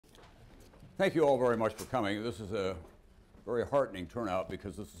Thank you all very much for coming. This is a very heartening turnout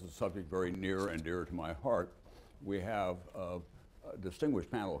because this is a subject very near and dear to my heart. We have a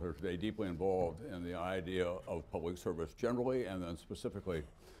distinguished panel here today deeply involved in the idea of public service generally and then specifically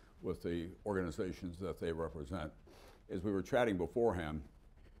with the organizations that they represent. As we were chatting beforehand,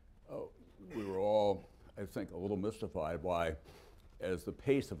 we were all, I think, a little mystified by, as the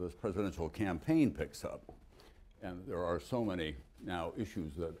pace of this presidential campaign picks up, and there are so many now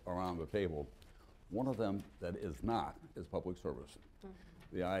issues that are on the table, one of them that is not is public service.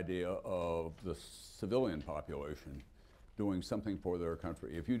 The idea of the civilian population doing something for their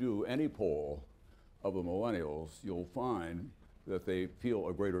country. If you do any poll of the millennials, you'll find that they feel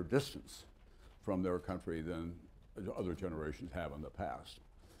a greater distance from their country than other generations have in the past.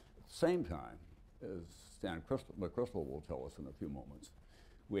 At the same time, as McChrystal will tell us in a few moments,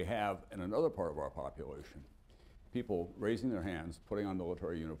 we have in another part of our population people raising their hands, putting on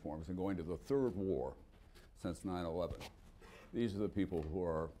military uniforms, and going to the third war since 9/11. These are the people who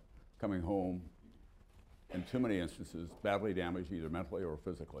are coming home, in too many instances, badly damaged either mentally or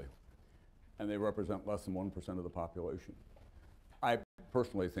physically, and they represent less than 1% of the population. I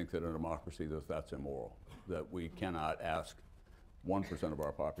personally think that in a democracy that's immoral, that we cannot ask 1% of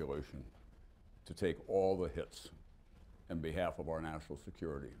our population to take all the hits on behalf of our national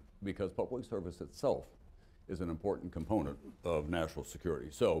security, because public service itself is an important component of national security.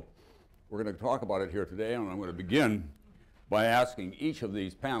 So we're going to talk about it here today, and I'm going to begin by asking each of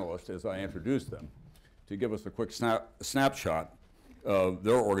these panelists, as I introduce them, to give us a quick snapshot of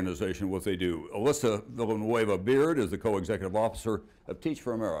their organization, what they do. Elisa Villanueva Beard is the co-executive officer of Teach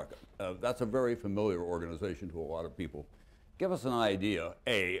for America. That's a very familiar organization to a lot of people. Give us an idea,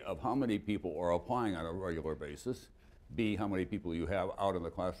 A, of how many people are applying on a regular basis, B, how many people you have out in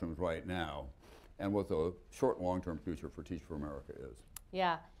the classrooms right now, and what the short and long-term future for Teach for America is.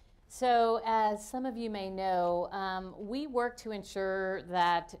 Yeah. So as some of you may know, we work to ensure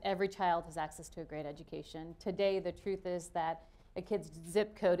that every child has access to a great education. Today, the truth is that a kid's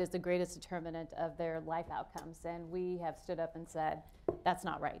zip code is the greatest determinant of their life outcomes, and we have stood up and said, that's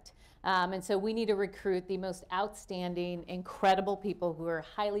not right. And so we need to recruit the most outstanding, incredible people who are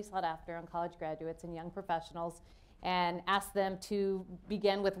highly sought after on college graduates and young professionals, and ask them to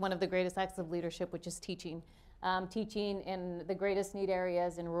begin with one of the greatest acts of leadership, which is teaching. Teaching in the greatest need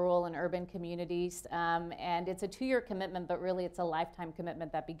areas in rural and urban communities. And it's a 2-year commitment, but really it's a lifetime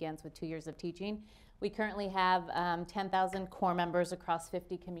commitment that begins with 2 years of teaching. We currently have 10,000 core members across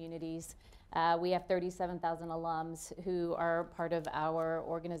 50 communities. We have 37,000 alums who are part of our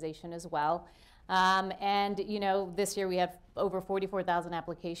organization as well. And you know, this year we have over 44,000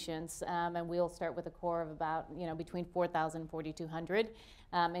 applications, and we'll start with a core of about, you know, between 4,000 and 4,200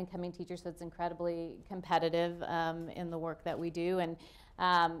 incoming teachers. So it's incredibly competitive in the work that we do, and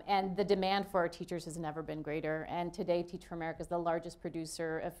the demand for our teachers has never been greater. And today, Teach for America is the largest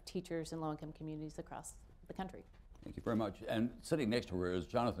producer of teachers in low-income communities across the country. Thank you very much. And sitting next to her is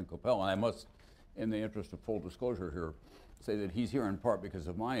Jonathan Koppell, and I must, in the interest of full disclosure here, say that he's here in part because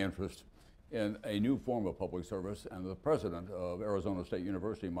of my interest in a new form of public service, and the president of Arizona State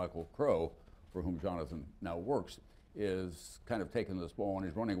University, Michael Crow, for whom Jonathan now works, is kind of taking this ball and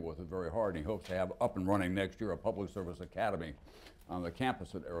he's running with it very hard, and he hopes to have up and running next year a public service academy on the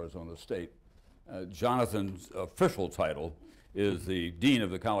campus at Arizona State. Jonathan's official title is the Dean of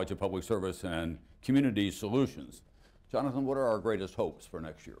the College of Public Service and Community Solutions. Jonathan, what are our greatest hopes for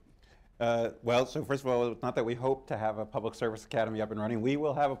next year? Well, so first of all, it's not that we hope to have a public service academy up and running. We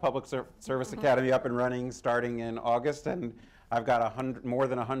will have a public service academy up and running starting in August, and I've got more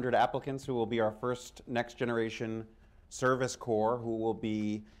than 100 applicants who will be our first next generation service corps, who will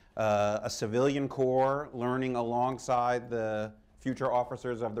be a civilian corps learning alongside the future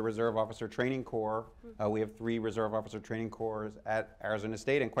officers of the Reserve Officer Training Corps. We have 3 Reserve Officer Training Corps at Arizona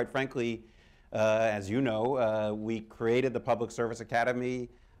State, and quite frankly, as you know, we created the Public Service Academy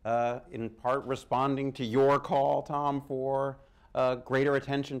in part responding to your call, Tom, for greater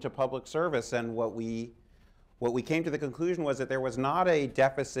attention to public service. And what we came to the conclusion was that there was not a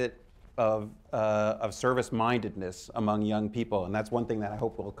deficit of service-mindedness among young people. And that's one thing that I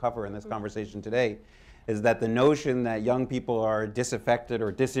hope we'll cover in this conversation today, is that the notion that young people are disaffected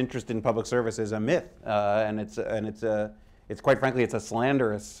or disinterested in public service is a myth. And it's quite frankly, it's a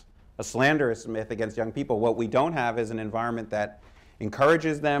slanderous myth against young people. What we don't have is an environment that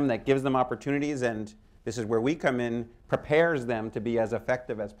encourages them, that gives them opportunities, and this is where we come in, prepares them to be as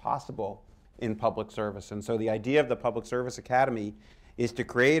effective as possible in public service. And so the idea of the Public Service Academy is to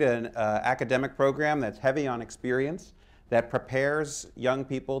create an academic program that's heavy on experience, that prepares young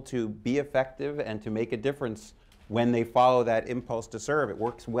people to be effective and to make a difference when they follow that impulse to serve. It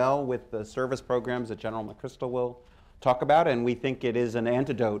works well with the service programs that General McChrystal will talk about, and we think it is an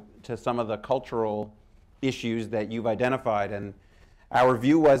antidote to some of the cultural issues that you've identified. And our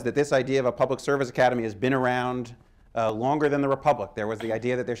view was that this idea of a public service academy has been around longer than the Republic. There was the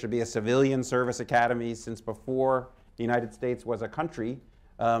idea that there should be a civilian service academy since before the United States was a country.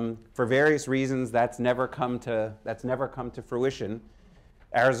 For various reasons, that's never come to fruition.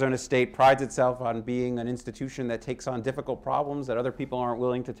 Arizona State prides itself on being an institution that takes on difficult problems that other people aren't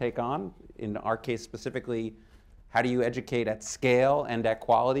willing to take on. In our case specifically, how do you educate at scale and at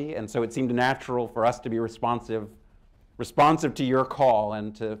quality? And so it seemed natural for us to be responsive to your call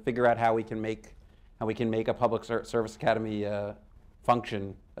and to figure out how we can make a public service academy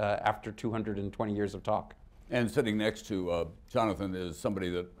function after 220 years of talk. And sitting next to Jonathan is somebody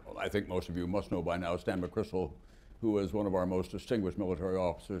that I think most of you must know by now, Stan McChrystal, who is one of our most distinguished military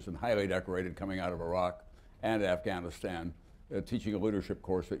officers and highly decorated coming out of Iraq and Afghanistan, teaching a leadership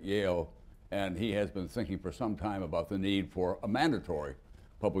course at Yale. And he has been thinking for some time about the need for a mandatory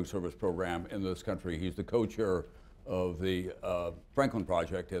public service program in this country. He's the co-chair of the Franklin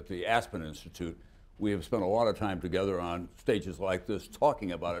Project at the Aspen Institute. We have spent a lot of time together on stages like this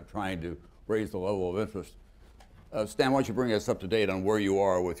talking about it, trying to raise the level of interest. Stan, why don't you bring us up to date on where you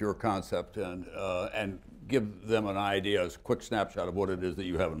are with your concept and give them an idea, a quick snapshot of what it is that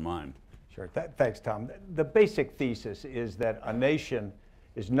you have in mind. Sure. Thanks, Tom. The basic thesis is that a nation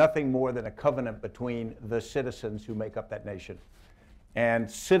is nothing more than a covenant between the citizens who make up that nation. And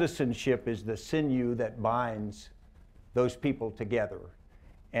citizenship is the sinew that binds those people together.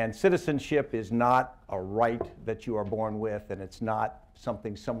 And citizenship is not a right that you are born with, and it's not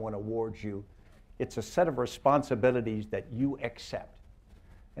something someone awards you. It's a set of responsibilities that you accept.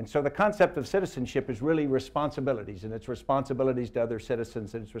 And so the concept of citizenship is really responsibilities, and it's responsibilities to other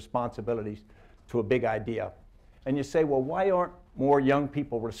citizens, and it's responsibilities to a big idea. And you say, well, why aren't more young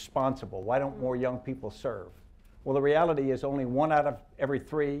people responsible? Why don't more young people serve? Well, the reality is only 1 out of every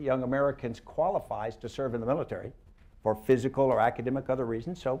 3 young Americans qualifies to serve in the military for physical or academic other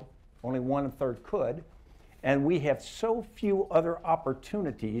reasons, so only 1/3 could. And we have so few other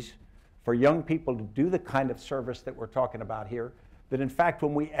opportunities for young people to do the kind of service that we're talking about here, that in fact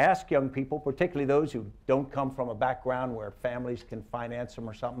when we ask young people, particularly those who don't come from a background where families can finance them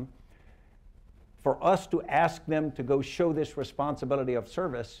or something, for us to ask them to go show this responsibility of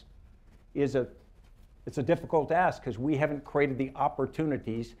service it's a difficult ask because we haven't created the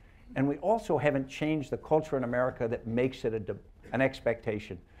opportunities, and we also haven't changed the culture in America that makes it an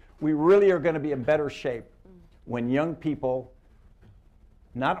expectation. We really are going to be in better shape when young people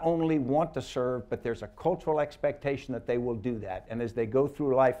not only want to serve, but there's a cultural expectation that they will do that. And as they go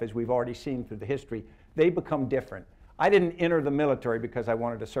through life, as we've already seen through the history, they become different. I didn't enter the military because I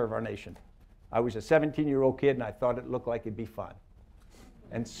wanted to serve our nation. I was a 17-year-old kid and I thought it looked like it'd be fun.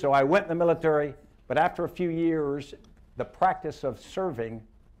 And so I went in the military, but after a few years, the practice of serving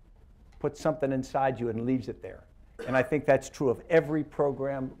puts something inside you and leaves it there. And I think that's true of every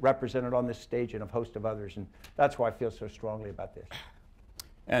program represented on this stage and a host of others. And that's why I feel so strongly about this.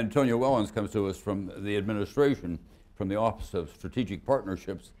 And Tonia Wellons comes to us from the administration, from the Office of Strategic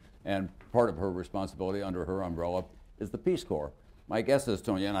Partnerships, and part of her responsibility under her umbrella is the Peace Corps. My guess is,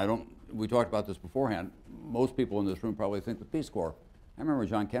 Tonia, and we talked about this beforehand, most people in this room probably think the Peace Corps. I remember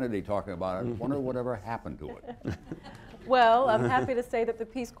John Kennedy talking about it. I wonder whatever happened to it. Well, I'm happy to say that the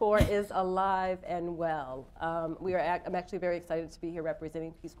Peace Corps is alive and well. I'm actually very excited to be here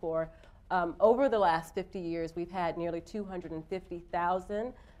representing Peace Corps. Over the last 50 years, we've had nearly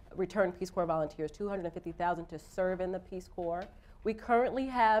 250,000 returned Peace Corps volunteers, 250,000 to serve in the Peace Corps. We currently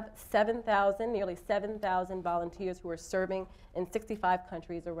have nearly 7,000 volunteers who are serving in 65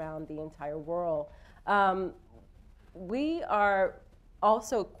 countries around the entire world. We are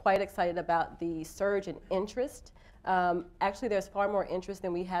also quite excited about the surge in interest. Actually, there's far more interest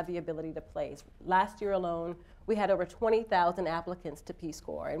than we have the ability to place. Last year alone, we had over 20,000 applicants to Peace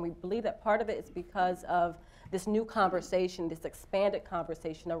Corps, and we believe that part of it is because of this new conversation, this expanded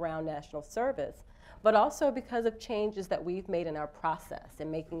conversation around national service, but also because of changes that we've made in our process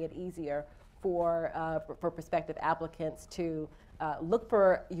and making it easier for prospective applicants to look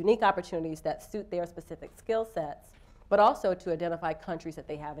for unique opportunities that suit their specific skill sets, but also to identify countries that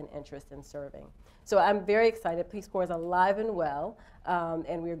they have an interest in serving. So I'm very excited. Peace Corps is alive and well,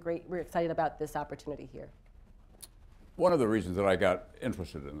 and we're excited about this opportunity here. One of the reasons that I got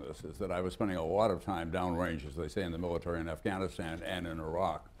interested in this is that I was spending a lot of time downrange, as they say, in the military in Afghanistan and in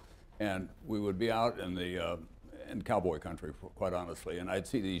Iraq. And we would be out in cowboy country, quite honestly, and I'd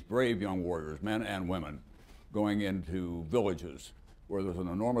see these brave young warriors, men and women, going into villages where there's an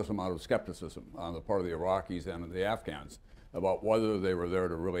enormous amount of skepticism on the part of the Iraqis and the Afghans about whether they were there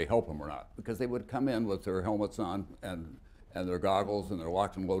to really help them or not. Because they would come in with their helmets on and their goggles and their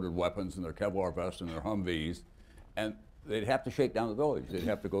locked and loaded weapons and their Kevlar vests and their Humvees, and they'd have to shake down the village. They'd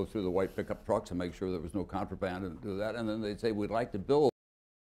have to go through the white pickup trucks and make sure there was no contraband and do that, and then they'd say, we'd like to build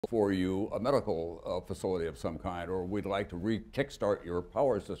for you a medical facility of some kind, or we'd like to kickstart your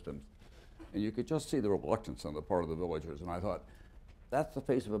power systems. And you could just see the reluctance on the part of the villagers, and I thought, that's the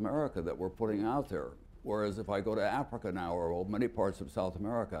face of America that we're putting out there. Whereas if I go to Africa now, or many parts of South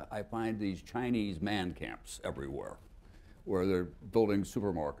America, I find these Chinese man camps everywhere, where they're building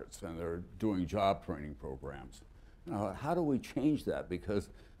supermarkets and they're doing job training programs. Now, how do we change that? Because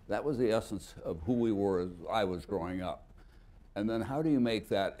that was the essence of who we were as I was growing up. And then how do you make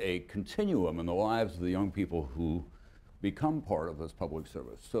that a continuum in the lives of the young people who become part of this public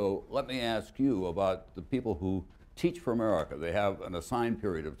service? So let me ask you about the people who Teach for America. They have an assigned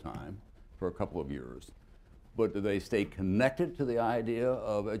period of time for a couple of years, but do they stay connected to the idea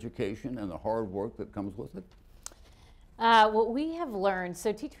of education and the hard work that comes with it? What we have learned,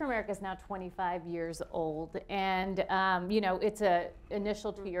 so Teach for America is now 25 years old, and you know, it's an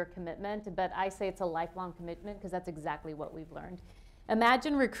initial 2-year commitment, but I say it's a lifelong commitment because that's exactly what we've learned.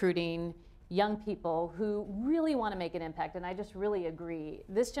 Imagine recruiting young people who really want to make an impact, and I just really agree.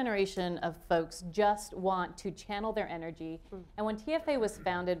 This generation of folks just want to channel their energy, and when TFA was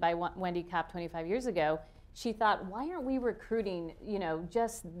founded by Wendy Kopp 25 years ago, she thought, why aren't we recruiting, you know,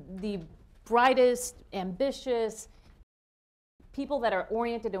 just the brightest, ambitious people that are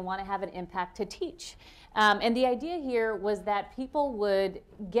oriented and want to have an impact to teach? And the idea here was that people would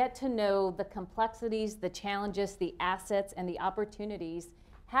get to know the complexities, the challenges, the assets, and the opportunities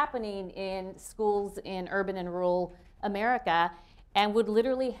happening in schools in urban and rural America, and would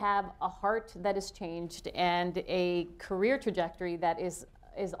literally have a heart that is changed and a career trajectory that is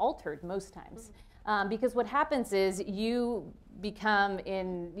altered most times. Because what happens is you become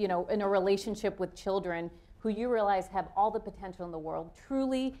in a relationship with children who you realize have all the potential in the world,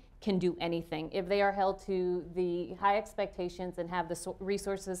 truly can do anything if they are held to the high expectations and have the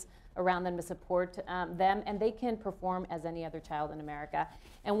resources around them to support them, and they can perform as any other child in America.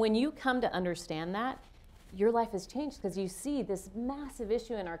 And when you come to understand that, your life has changed because you see this massive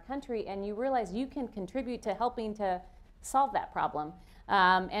issue in our country and you realize you can contribute to helping to solve that problem.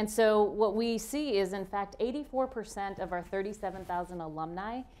 And so what we see is, in fact, 84% of our 37,000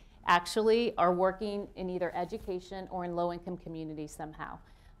 alumni actually are working in either education or in low-income communities somehow.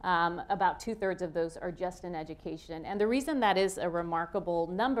 About 2/3 of those are just in education. And the reason that is a remarkable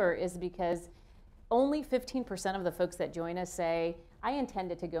number is because only 15% of the folks that join us say, I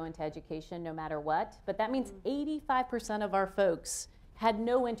intended to go into education no matter what, but that means 85% of our folks had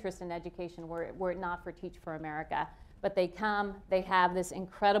no interest in education were it not for Teach for America. But they come, they have this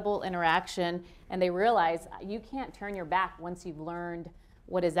incredible interaction, and they realize you can't turn your back once you've learned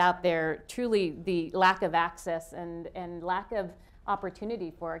what is out there, truly the lack of access and lack of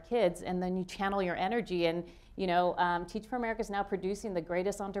opportunity for our kids, and then you channel your energy. And Teach for America is now producing the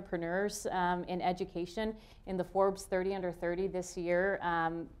greatest entrepreneurs in education. In the Forbes 30 under 30 this year,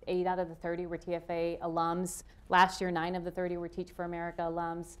 8 out of the 30 were TFA alums. Last year, 9 of the 30 were Teach for America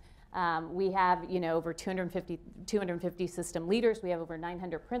alums. We have over 250 system leaders. We have over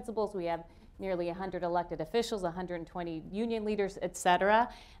 900 principals. We have nearly 100 elected officials, 120 union leaders, et cetera.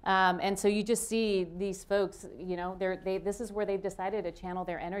 And so you just see these folks, this is where they've decided to channel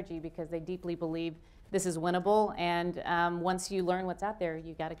their energy because they deeply believe this is winnable. And once you learn what's out there,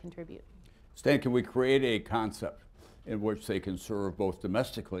 you got to contribute. Stan, can we create a concept in which they can serve both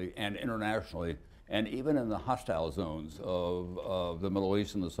domestically and internationally, and even in the hostile zones of the Middle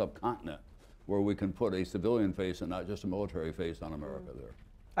East and the subcontinent, where we can put a civilian face and not just a military face on America there?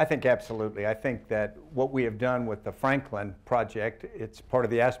 I think absolutely. I think that what we have done with the Franklin project, it's part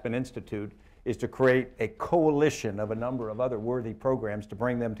of the Aspen Institute, is to create a coalition of a number of other worthy programs to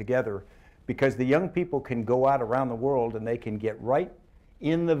bring them together, because the young people can go out around the world and they can get right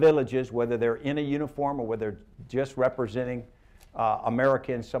in the villages, whether they're in a uniform or whether they're just representing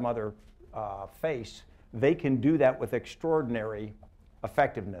America in some other face. They can do that with extraordinary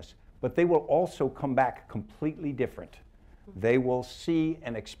effectiveness, but they will also come back completely different. They will see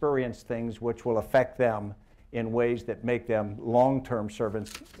and experience things which will affect them in ways that make them long-term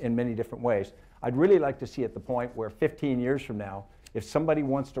servants in many different ways. I'd really like to see at the point where 15 years from now, if somebody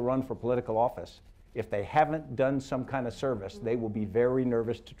wants to run for political office, if they haven't done some kind of service, they will be very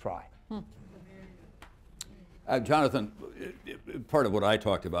nervous to try. Jonathan, part of what I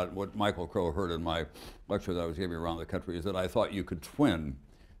talked about, what Michael Crow heard in my lecture that I was giving around the country, is that I thought you could twin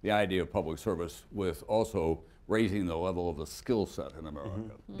the idea of public service with also raising the level of the skill set in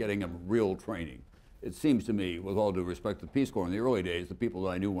America, getting them real training. It seems to me, with all due respect to the Peace Corps, in the early days, the people that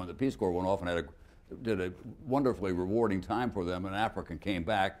I knew when the Peace Corps went off and did a wonderfully rewarding time for them in Africa and came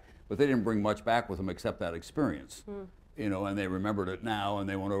back, but they didn't bring much back with them except that experience. You know, and they remembered it now, and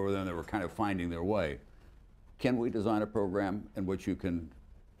they went over there and they were kind of finding their way. Can we design a program in which you can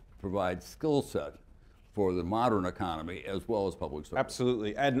provide skill set for the modern economy as well as public service?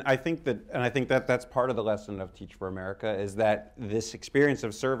 Absolutely, and I think that that's part of the lesson of Teach for America, is that this experience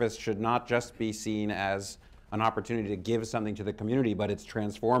of service should not just be seen as an opportunity to give something to the community, but it's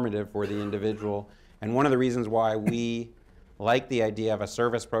transformative for the individual. And one of the reasons why we like the idea of a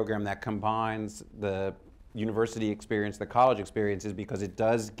service program that combines the university experience, the college experience, is because it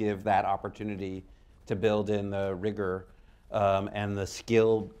does give that opportunity to build in the rigor and the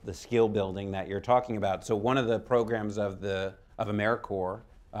skill building that you're talking about. So one of the programs of AmeriCorps,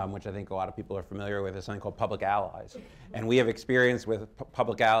 which I think a lot of people are familiar with, is something called Public Allies. And we have experience with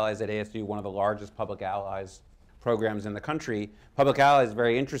Public Allies at ASU, one of the largest Public Allies programs in the country. Public Allies is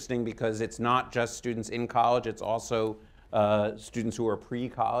very interesting because it's not just students in college, it's also students who are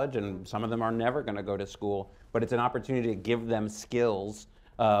pre-college, and some of them are never going to go to school, but it's an opportunity to give them skills.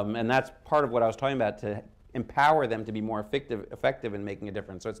 And that's part of what I was talking about, to empower them to be more effective in making a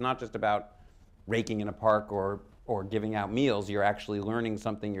difference. So it's not just about raking in a park or giving out meals. You're actually learning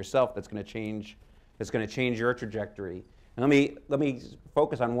something yourself that's going to change your trajectory. And let me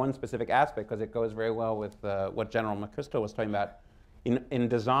focus on one specific aspect, because it goes very well with what General McChrystal was talking about. In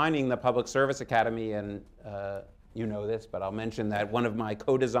designing the Public Service Academy, and you know this, but I'll mention that one of my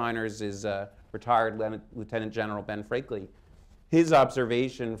co-designers is retired Lieutenant General Ben Frakely. His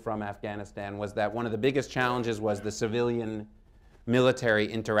observation from Afghanistan was that one of the biggest challenges was the civilian-military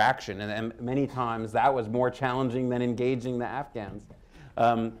interaction, and many times that was more challenging than engaging the Afghans.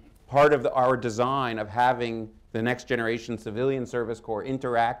 Part of our design of having the next generation civilian service corps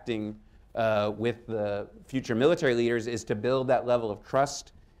interacting with the future military leaders is to build that level of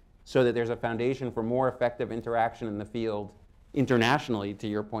trust, so that there's a foundation for more effective interaction in the field internationally, to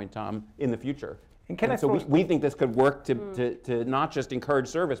your point, Tom, in the future. And so we think this could work to not just encourage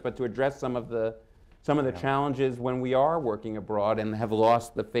service, but to address some of the challenges when we are working abroad and have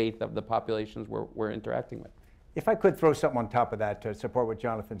lost the faith of the populations we're interacting with. If I could throw something on top of that to support what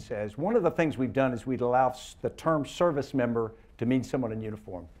Jonathan says, one of the things we've done is we'd allow the term service member to mean someone in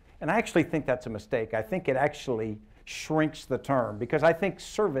uniform. And I actually think that's a mistake. I think it actually shrinks the term, because I think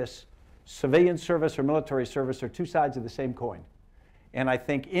service, civilian service or military service, are two sides of the same coin. And I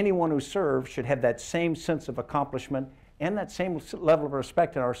think anyone who serves should have that same sense of accomplishment and that same level of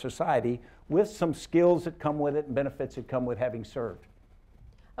respect in our society, with some skills that come with it and benefits that come with having served.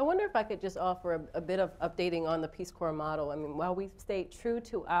 I wonder if I could just offer a bit of updating on the Peace Corps model. I mean, while we stay true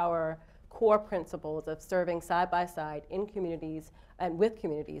to our core principles of serving side by side in communities and with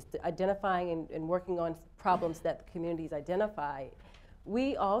communities, identifying and working on problems that the communities identify,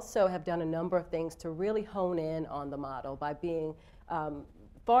 we also have done a number of things to really hone in on the model by being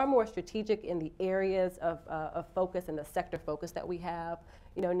far more strategic in the areas of focus and the sector focus that we have.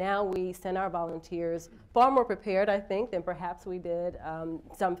 You know, now we send our volunteers far more prepared, I think, than perhaps we did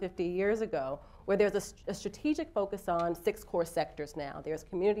some 50 years ago, where there's a strategic focus on 6 core sectors now. There's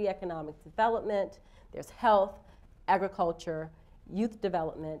community economic development, there's health, agriculture, youth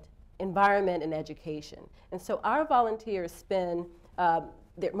development, environment, and education. And so our volunteers spend,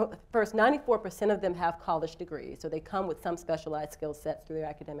 first, 94% of them have college degrees, so they come with some specialized skill sets through their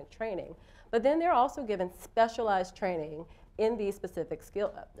academic training. But then they're also given specialized training in these specific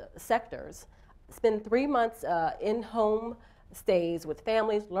sectors, spend 3 months in home stays with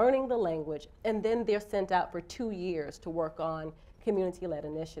families, learning the language, and then they're sent out for 2 years to work on community-led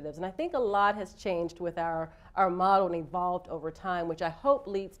initiatives. And I think a lot has changed with our model and evolved over time, which I hope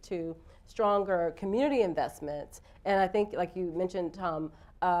leads to stronger community investments. And I think, like you mentioned, Tom,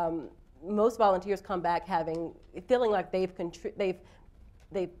 most volunteers come back feeling like they've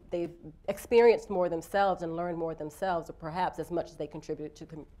experienced more themselves and learned more themselves, or perhaps as much as they contribute to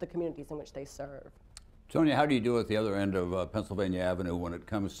the communities in which they serve. Tonia, how do you do at the other end of Pennsylvania Avenue when it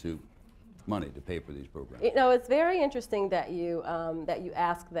comes to money to pay for these programs? You know, it's very interesting that you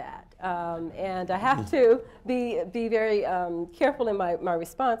ask that, and I have to be very careful in my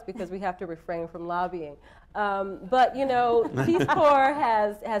response, because we have to refrain from lobbying. But you know, Peace Corps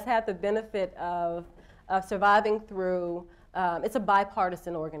has had the benefit of surviving through. It's a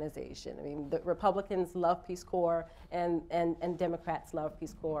bipartisan organization. I mean, the Republicans love Peace Corps, and Democrats love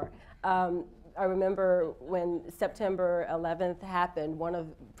Peace Corps. I remember when September 11th happened, one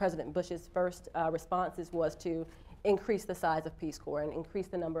of President Bush's first responses was to increase the size of Peace Corps and increase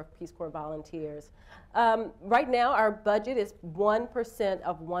the number of Peace Corps volunteers. Right now, our budget is 1%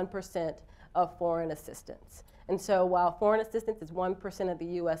 of 1% of foreign assistance. And so while foreign assistance is 1% of the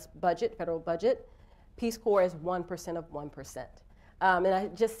U.S. budget, federal budget, Peace Corps is 1% of 1%. And I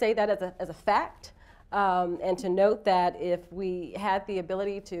just say that as a fact, and to note that if we had the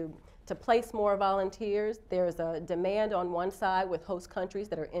ability to place more volunteers, there's a demand on one side with host countries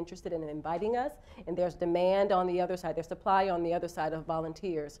that are interested in inviting us, and there's demand on the other side, there's supply on the other side of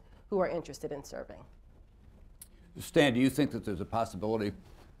volunteers who are interested in serving. Stan, do you think that there's a possibility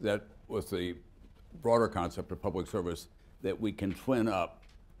that with the broader concept of public service that we can twin up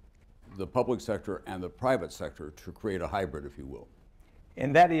the public sector and the private sector to create a hybrid, if you will?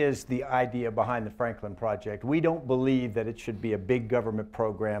 And that is the idea behind the Franklin Project. We don't believe that it should be a big government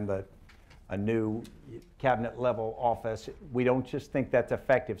program, a new cabinet level office. We don't just think that's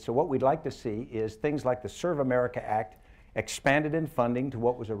effective. So what we'd like to see is things like the Serve America Act expanded in funding to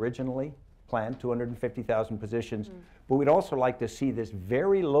what was originally planned, 250,000 positions. But we'd also like to see this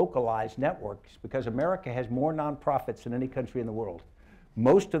very localized networks, because America has more nonprofits than any country in the world.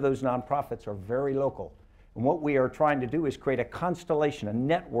 Most of those nonprofits are very local. And what we are trying to do is create a constellation, a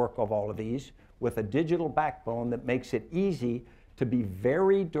network of all of these with a digital backbone that makes it easy to be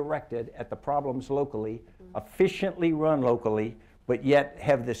very directed at the problems locally, efficiently run locally, but yet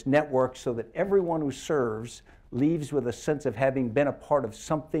have this network so that everyone who serves leaves with a sense of having been a part of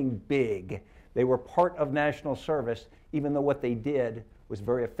something big. They were part of national service, even though what they did was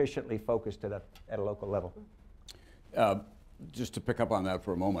very efficiently focused at a local level. Just to pick up on that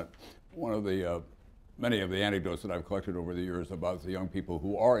for a moment, one of the many of the anecdotes that I've collected over the years about the young people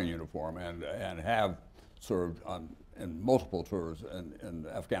who are in uniform and have served in multiple tours in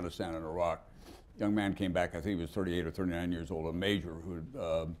Afghanistan and Iraq. A young man came back, I think he was 38 or 39 years old, a major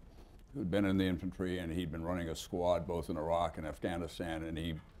who'd been in the infantry, and he'd been running a squad both in Iraq and Afghanistan, and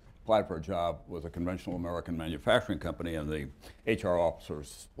he applied for a job with a conventional American manufacturing company, and the HR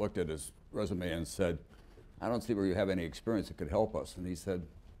officers looked at his resume and said, "I don't see where you have any experience that could help us." And he said,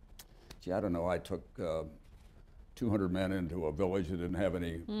 "Gee, I don't know, I took 200 men into a village that didn't have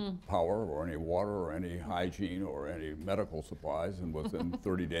any power or any water or any hygiene or any medical supplies, and within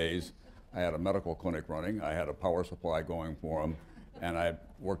 30 days I had a medical clinic running, I had a power supply going for them, and I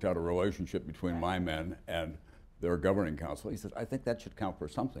worked out a relationship between my men and their governing council." He said, "I think that should count for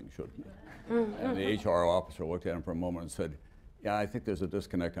something, shouldn't it?" And the HR officer looked at him for a moment and said, "Yeah, I think there's a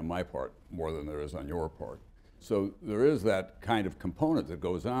disconnect on my part more than there is on your part." So there is that kind of component that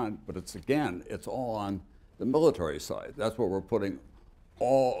goes on, but it's all on the military side. That's where we're putting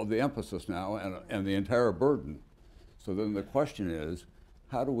all of the emphasis now and the entire burden. So then the question is,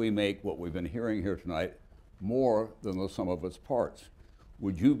 how do we make what we've been hearing here tonight more than the sum of its parts?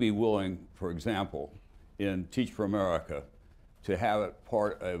 Would you be willing, for example, in Teach for America, to have it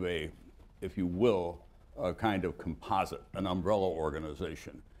part of a, if you will, a kind of composite, an umbrella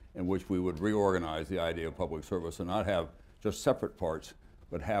organization, in which we would reorganize the idea of public service and not have just separate parts,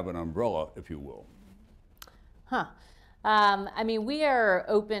 but have an umbrella, if you will? I mean, we are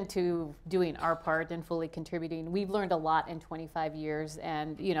open to doing our part and fully contributing. We've learned a lot in 25 years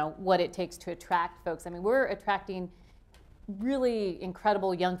and, you know, what it takes to attract folks. I mean, we're attracting really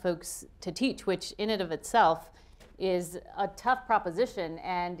incredible young folks to teach, which in and of itself is a tough proposition,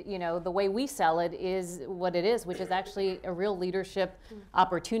 and you know the way we sell it is what it is, which is actually a real leadership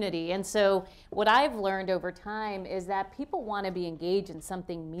opportunity. And so what I've learned over time is that people want to be engaged in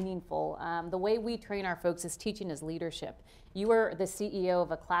something meaningful. The way we train our folks is teaching as leadership. You are the CEO of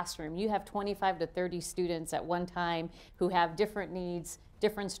a classroom. You have 25 to 30 students at one time who have different needs,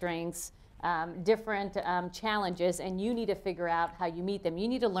 different strengths, different challenges, and you need to figure out how you meet them. You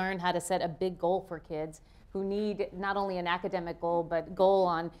need to learn how to set a big goal for kids who need not only an academic goal, but goal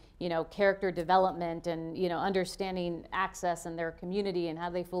on, you know, character development and, you know, understanding access in their community and how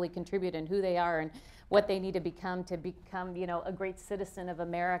they fully contribute and who they are and what they need to become, you know, a great citizen of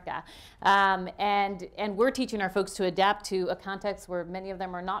America. And we're teaching our folks to adapt to a context where many of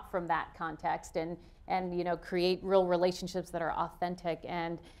them are not from that context and you know, create real relationships that are authentic.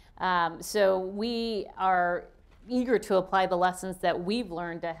 And so we are eager to apply the lessons that we've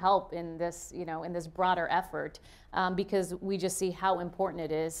learned to help in this, you know, in this broader effort, because we just see how important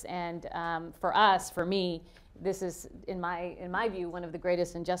it is. And for us, for me, this is, in my view, one of the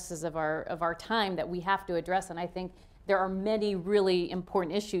greatest injustices of our time that we have to address. And I think there are many really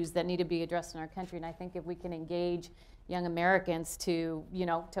important issues that need to be addressed in our country. And I think if we can engage young Americans to, you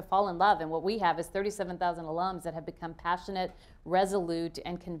know, to fall in love, and what we have is 37,000 alums that have become passionate, resolute,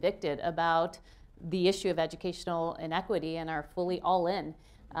 and convicted about the issue of educational inequity and are fully all in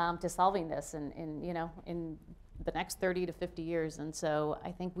to solving this, and you know, in the next 30 to 50 years. And so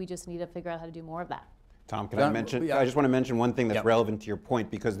I think we just need to figure out how to do more of that. Tom, can I mention? I just want to mention one thing that's relevant to your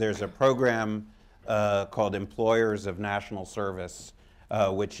point, because there's a program called Employers of National Service,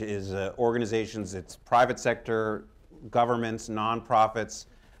 which is organizations, it's private sector, governments, nonprofits,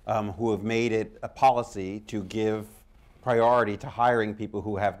 who have made it a policy to give priority to hiring people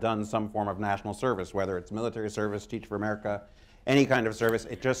who have done some form of national service, whether it's military service, Teach for America, any kind of service.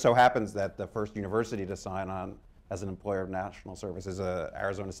 It just so happens that the first university to sign on as an employer of national service is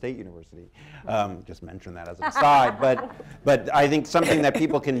Arizona State University. Just mention that as an aside. But I think something that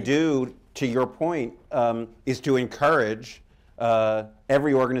people can do, to your point, is to encourage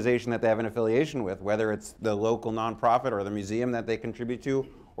every organization that they have an affiliation with, whether it's the local nonprofit or the museum that they contribute to,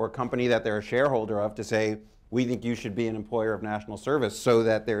 or a company that they're a shareholder of, to say, we think you should be an employer of national service, so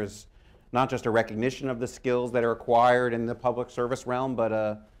that there's not just a recognition of the skills that are acquired in the public service realm, but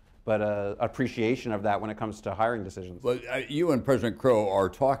a appreciation of that when it comes to hiring decisions. But you and President Crow are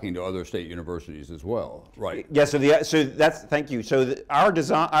talking to other state universities as well, right? Yeah. Thank you. So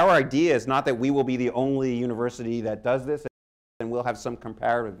our idea is not that we will be the only university that does this, and we'll have some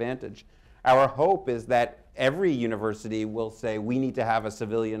comparative advantage. Our hope is that every university will say we need to have a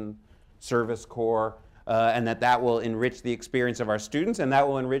civilian service corps, and that will enrich the experience of our students, and that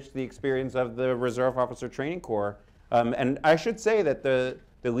will enrich the experience of the Reserve Officer Training Corps. And I should say that the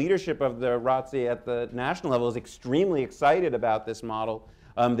leadership of the ROTC at the national level is extremely excited about this model.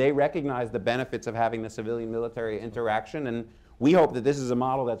 They recognize the benefits of having the civilian-military interaction, and we hope that this is a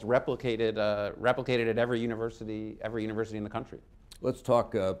model that's replicated at every university in the country. Let's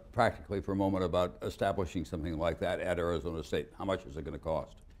talk practically for a moment about establishing something like that at Arizona State. How much is it going to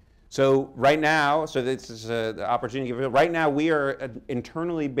cost? So right now, this is the opportunity. Right now, we are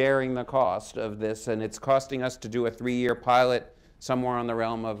internally bearing the cost of this, and it's costing us to do a 3-year pilot somewhere on the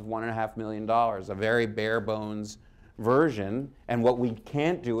realm of $1.5 million, a very bare bones version. And what we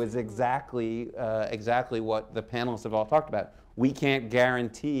can't do is exactly what the panelists have all talked about. We can't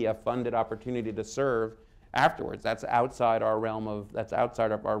guarantee a funded opportunity to serve afterwards. That's outside our realm of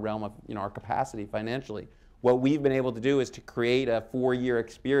our capacity financially. What we've been able to do is to create a 4-year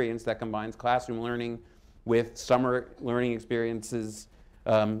experience that combines classroom learning with summer learning experiences,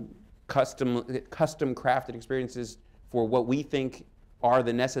 custom crafted experiences for what we think are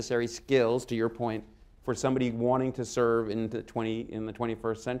the necessary skills, to your point, for somebody wanting to serve in the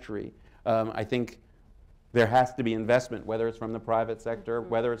 21st century. I think there has to be investment, whether it's from the private sector,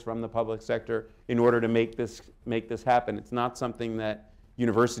 whether it's from the public sector, in order to make this happen. It's not something that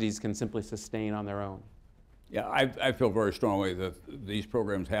universities can simply sustain on their own. Yeah, I feel very strongly that these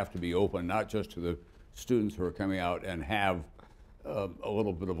programs have to be open, not just to the students who are coming out and have a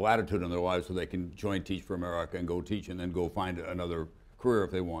little bit of latitude in their lives so they can join Teach for America and go teach and then go find another career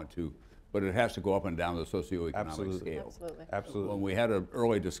if they want to. But it has to go up and down the socioeconomic scale. Absolutely. Absolutely. When we had an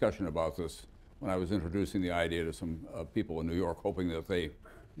early discussion about this, when I was introducing the idea to some people in New York, hoping that they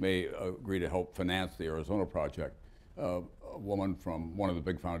may agree to help finance the Arizona project, a woman from one of the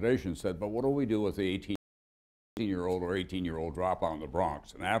big foundations said, but what do we do with the 18-year-old or 18-year-old dropout in the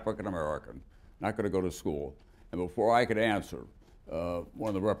Bronx, an African-American, not going to go to school? And before I could answer, one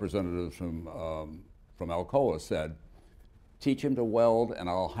of the representatives from Alcoa said, teach him to weld and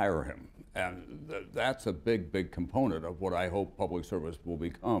I'll hire him. And that's a big, big component of what I hope public service will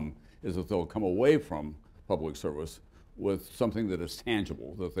become, is that they'll come away from public service with something that is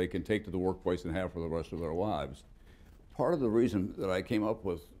tangible, that they can take to the workplace and have for the rest of their lives. Part of the reason that I came up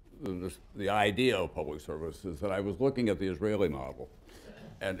with the idea of public service is that I was looking at the Israeli model.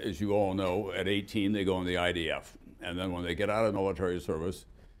 And as you all know, at 18, they go in the IDF. And then when they get out of military service,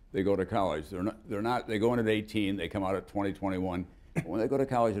 they go to college. They go in at 18, they come out at 20, 21. When they go to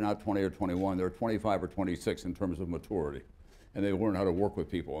college, they're not 20 or 21, they're 25 or 26 in terms of maturity. And they learn how to work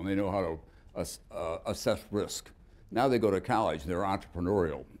with people, and they know how to assess risk. Now they go to college, they're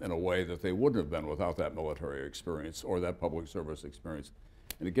entrepreneurial in a way that they wouldn't have been without that military experience or that public service experience.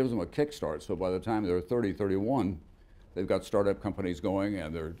 And it gives them a kickstart, so by the time they're 30, 31, they've got startup companies going,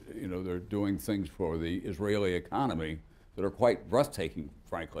 and they're doing things for the Israeli economy that are quite breathtaking,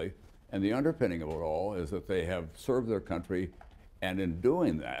 frankly. And the underpinning of it all is that they have served their country, and in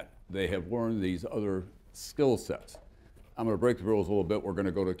doing that, they have learned these other skill sets. I'm going to break the rules a little bit. We're going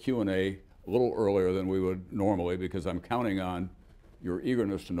to go to Q&A a little earlier than we would normally, because I'm counting on your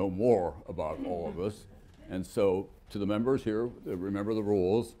eagerness to know more about all of this. And so, to the members here, remember the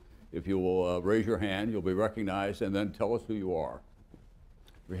rules. If you will raise your hand, you'll be recognized, and then tell us who you are.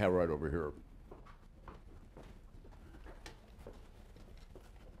 We have right over here.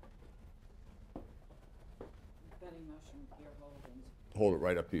 Betting mushroom, Pierre Holdings. Hold it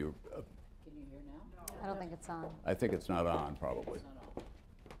right up to you. Can you hear now? I don't think it's on. I think it's not on, probably.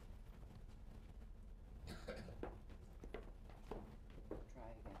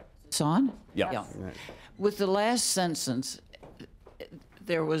 It's on? Yeah. With the last census,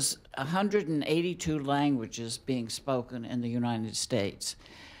 there was 182 languages being spoken in the United States.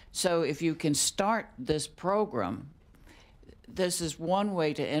 So if you can start this program, this is one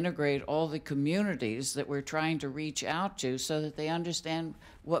way to integrate all the communities that we're trying to reach out to so that they understand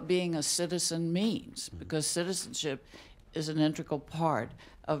what being a citizen means, because citizenship is an integral part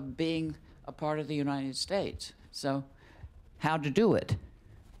of being a part of the United States. So how to do it?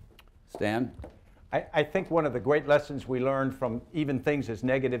 Stan? I think one of the great lessons we learned from even things as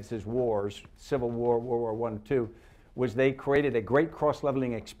negatives as wars, Civil War, World War I and II, was they created a great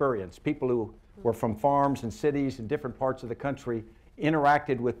cross-leveling experience. People who were from farms and cities in different parts of the country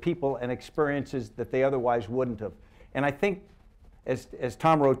interacted with people and experiences that they otherwise wouldn't have. And I think, as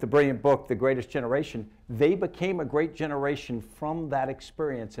Tom wrote the brilliant book, The Greatest Generation, they became a great generation from that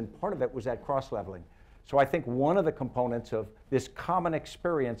experience, and part of it was that cross-leveling. So I think one of the components of this common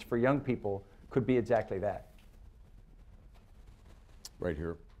experience for young people could be exactly that. Right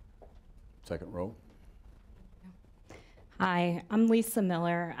here, second row. Hi, I'm Lisa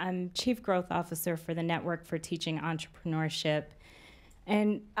Miller. I'm Chief Growth Officer for the Network for Teaching Entrepreneurship.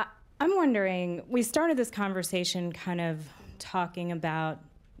 And I'm wondering, we started this conversation kind of talking about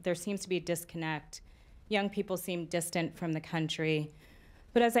there seems to be a disconnect. Young people seem distant from the country.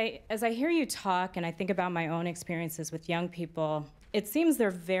 But as I hear you talk and I think about my own experiences with young people, it seems they're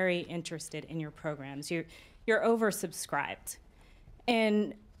very interested in your programs. You're oversubscribed.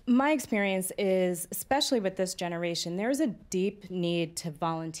 And my experience is, especially with this generation, there's a deep need to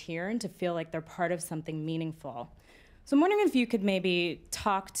volunteer and to feel like they're part of something meaningful. So I'm wondering if you could maybe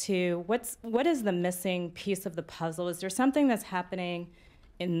talk to what is the missing piece of the puzzle? Is there something that's happening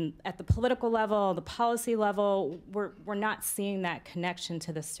at the political level, the policy level? We're not seeing that connection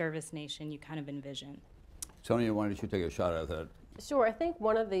to the service nation you kind of envision. Tonia, why don't you take a shot at that? Sure. I think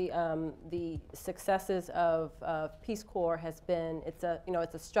one of the successes of Peace Corps has been it's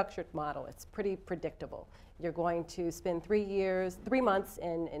a structured model. It's pretty predictable. You're going to spend 3 months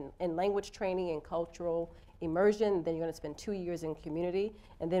in language training and cultural immersion. Then you're going to spend 2 years in community.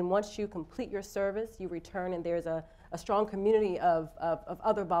 And then once you complete your service, you return, and there's a strong community of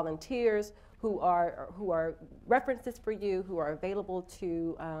other volunteers who are references for you, who are available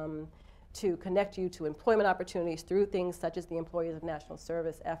to connect you to employment opportunities through things such as the Employees of National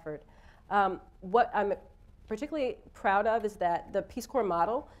Service effort. What I'm particularly proud of is that the Peace Corps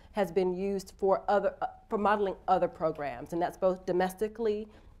model has been used for modeling other programs, and that's both domestically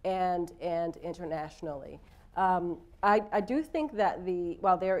and internationally. I do think that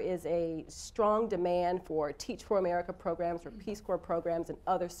while there is a strong demand for Teach for America programs, or Peace Corps programs, and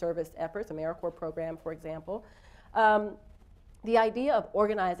other service efforts, AmeriCorps program, for example, the idea of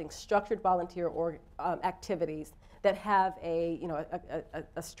organizing structured volunteer activities that have a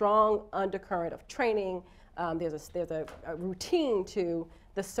strong undercurrent of training, there's a routine to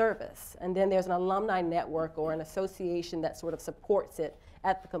the service, and then there's an alumni network or an association that sort of supports it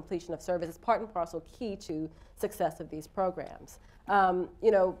at the completion of service. It's part and parcel key to success of these programs.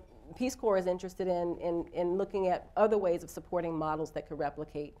 Peace Corps is interested in looking at other ways of supporting models that could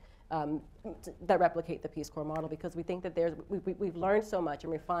replicate the Peace Corps model, because we think that we've learned so much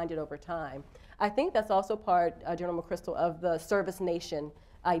and refined it over time. I think that's also part, General McChrystal, of the service nation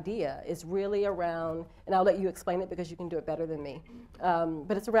idea, is really around, and I'll let you explain it because you can do it better than me,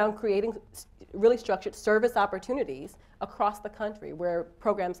 but it's around creating really structured service opportunities across the country where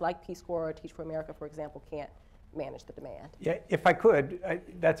programs like Peace Corps or Teach for America, for example, can't manage the demand. Yeah, if I could,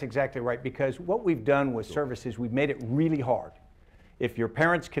 that's exactly right, because what we've done with services, we've made it really hard. If your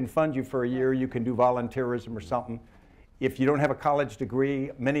parents can fund you for a year, you can do volunteerism or something. If you don't have a college degree,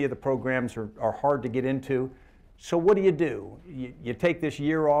 many of the programs are hard to get into. So what do? You take this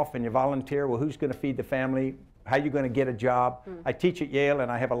year off and you volunteer. Well, who's going to feed the family? How are you going to get a job? I teach at Yale,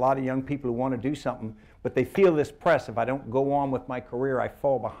 and I have a lot of young people who want to do something, but they feel this press. If I don't go on with my career, I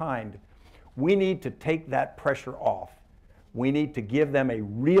fall behind. We need to take that pressure off. We need to give them a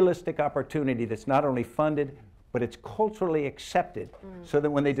realistic opportunity that's not only funded, but it's culturally accepted, so that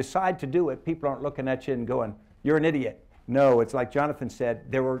when they decide to do it, people aren't looking at you and going, you're an idiot. No, it's like Jonathan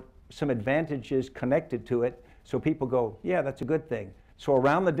said, there were some advantages connected to it, so people go, yeah, that's a good thing. So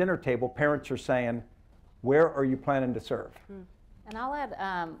around the dinner table, parents are saying, where are you planning to serve? And I'll add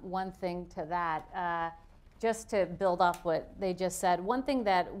one thing to that, just to build off what they just said. One thing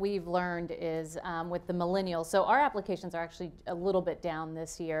that we've learned is with the millennials, so our applications are actually a little bit down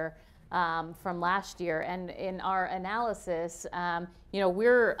this year. from last year. And in our analysis, you know,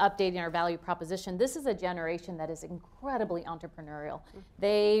 we're updating our value proposition. This is a generation that is incredibly entrepreneurial.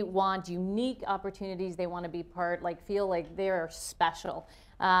 They want unique opportunities. They want to be feel like they're special.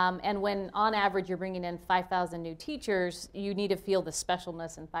 And when on average you're bringing in 5,000 new teachers, you need to feel the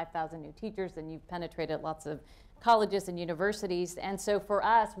specialness in 5,000 new teachers, and you've penetrated lots of colleges and universities. And so for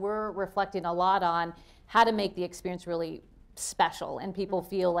us, we're reflecting a lot on how to make the experience really special and people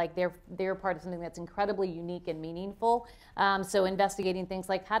feel like they're part of something that's incredibly unique and meaningful. So investigating things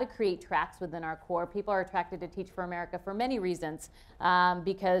like how to create tracks within our core. People are attracted to Teach for America for many reasons,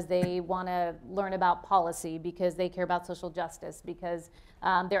 because they want to learn about policy, because they care about social justice, because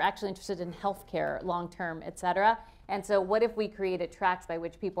they're actually interested in healthcare long-term, et cetera. And so what if we created tracks by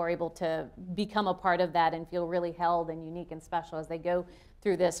which people are able to become a part of that and feel really held and unique and special as they go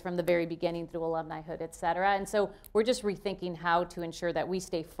through this from the very beginning through alumnihood, et cetera. And so we're just rethinking how to ensure that we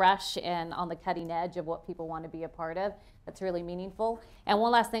stay fresh and on the cutting edge of what people want to be a part of. That's really meaningful. And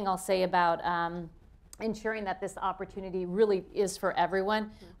one last thing I'll say about ensuring that this opportunity really is for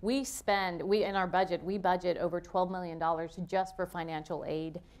everyone. In our budget, we budget over $12 million just for financial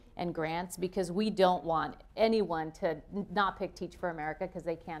aid and grants, because we don't want anyone to not pick Teach for America because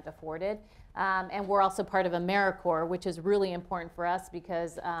they can't afford it. And we're also part of AmeriCorps, which is really important for us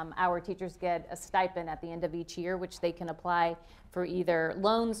because our teachers get a stipend at the end of each year, which they can apply for either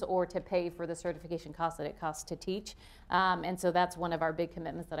loans or to pay for the certification costs that it costs to teach. And so that's one of our big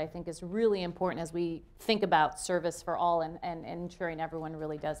commitments that I think is really important as we think about service for all and ensuring everyone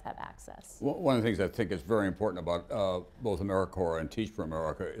really does have access. One of the things I think is very important about both AmeriCorps and Teach for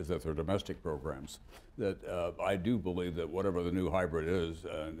America is that they're domestic programs. That I do believe that whatever the new hybrid is,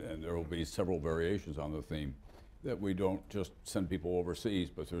 and there will be several variations on the theme, that we don't just send people overseas,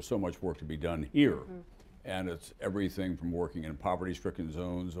 but there's so much work to be done here. Mm-hmm. And it's everything from working in poverty-stricken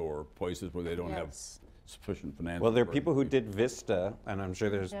zones or places where they don't have sufficient financial. Well, there are people who did Vista, and I'm sure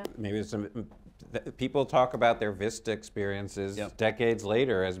there's maybe some people talk about their Vista experiences decades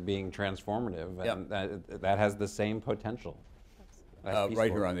later as being transformative, and that has the same potential.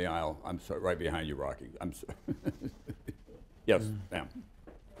 Right here on the aisle. I'm sorry, right behind you, Rocky. I'm sorry. Yes, ma'am.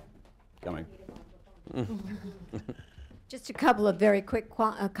 Coming. Just a couple of very quick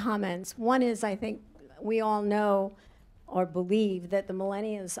comments. One is, I think we all know or believe that the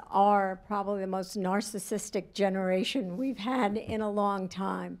millennials are probably the most narcissistic generation we've had in a long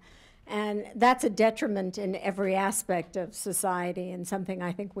time. And that's a detriment in every aspect of society, and something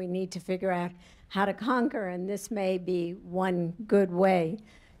I think we need to figure out how to conquer, and this may be one good way.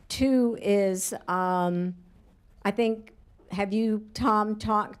 Two is, I think, have you, Tom,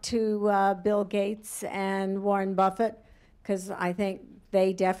 talked to Bill Gates and Warren Buffett? Because I think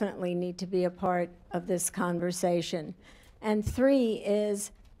they definitely need to be a part of this conversation. And three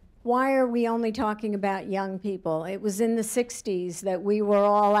is, why are we only talking about young people? It was in the 60s that we were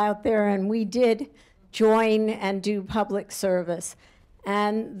all out there and we did join and do public service.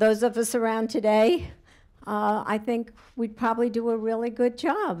 And those of us around today, I think we'd probably do a really good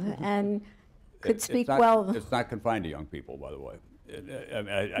job and could speak well. It's not confined to young people, by the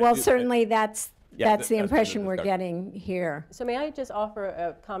way. Well, certainly that's the impression we're getting here. So may I just offer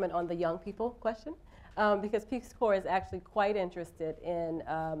a comment on the young people question? Because Peace Corps is actually quite interested in,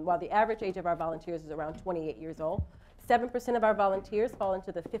 while the average age of our volunteers is around 28 years old, 7% of our volunteers fall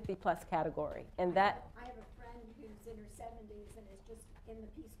into the 50+ category. And that I have a friend who's in her 70s and is just in the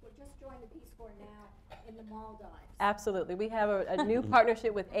Peace Corps, just joined the Peace Corps now in the Maldives. Absolutely. We have a new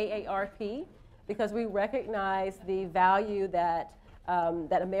partnership with AARP because we recognize the value that,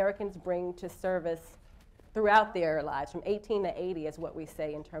 that Americans bring to service throughout their lives. From 18 to 80 is what we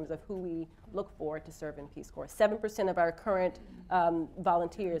say in terms of who we look for to serve in Peace Corps. 7% of our current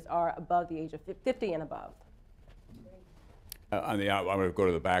volunteers are above the age of 50 and above. On the aisle, I'm going to go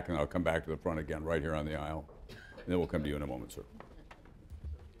to the back and I'll come back to the front again, right here on the aisle. And then we'll come to you in a moment, sir.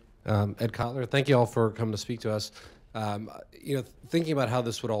 Ed Kotler, thank you all for coming to speak to us. You know, thinking about how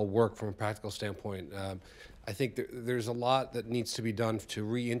this would all work from a practical standpoint, I think there's a lot that needs to be done to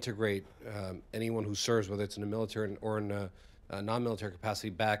reintegrate anyone who serves, whether it's in the military or in a non-military capacity,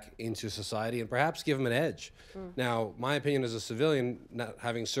 back into society and perhaps give them an edge. Now, my opinion as a civilian, not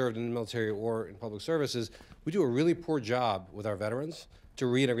having served in the military or in public services, we do a really poor job with our veterans to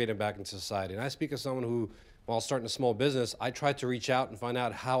reintegrate them back into society. And I speak as someone who, while starting a small business, I try to reach out and find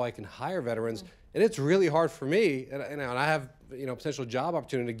out how I can hire veterans. And it's really hard for me, and I have potential job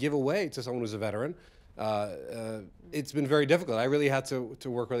opportunity to give away to someone who's a veteran. It's been very difficult. I really had to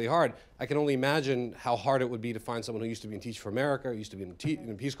work really hard. I can only imagine how hard it would be to find someone who used to be in Teach for America, used to be in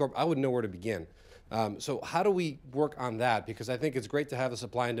the Peace Corps. I wouldn't know where to begin. So how do we work on that? Because I think it's great to have the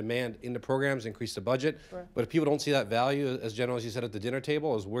supply and demand in the programs, increase the budget. Sure. But if people don't see that value, as General, as you said at the dinner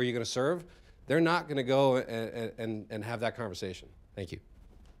table, is where you're going to serve, they're not going to go and have that conversation. Thank you.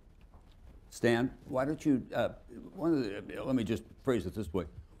 Stan, why don't you, let me just phrase it this way.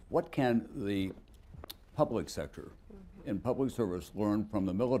 What can the public sector in public service learn from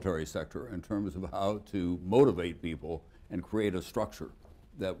the military sector in terms of how to motivate people and create a structure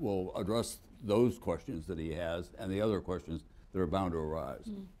that will address those questions that he has and the other questions that are bound to arise?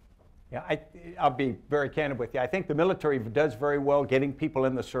 Yeah, I'll be very candid with you. I think the military does very well getting people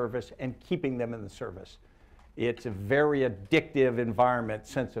in the service and keeping them in the service. It's a very addictive environment,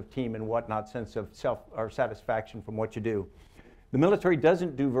 sense of team and whatnot, sense of self or satisfaction from what you do. The military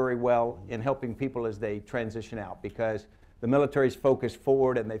doesn't do very well in helping people as they transition out, because the military's focused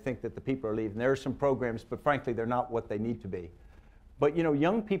forward and they think that the people are leaving. There are some programs, but frankly, they're not what they need to be. But you know,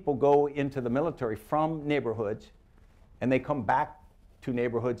 young people go into the military from neighborhoods and they come back to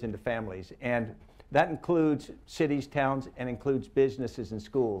neighborhoods and to families. And that includes cities, towns, and includes businesses and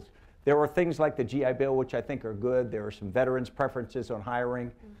schools. There are things like the GI Bill, which I think are good. There are some veterans' preferences on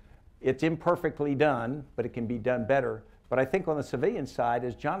hiring. It's imperfectly done, but it can be done better. But I think on the civilian side,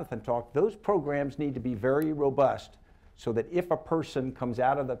 as Jonathan talked, those programs need to be very robust so that if a person comes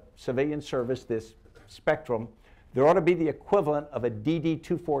out of the civilian service, this spectrum, there ought to be the equivalent of a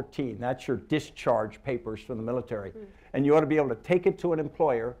DD-214. That's your discharge papers from the military. And you ought to be able to take it to an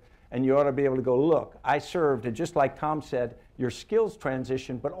employer, and you ought to be able to go, look, I served, and just like Tom said, your skills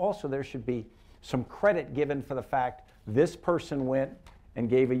transition, but also there should be some credit given for the fact this person went and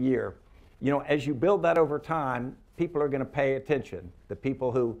gave a year. You know, as you build that over time, people are going to pay attention. The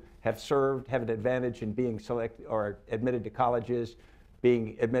people who have served have an advantage in being selected or admitted to colleges,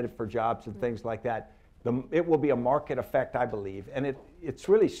 being admitted for jobs and things like that. It will be a market effect, I believe, and it's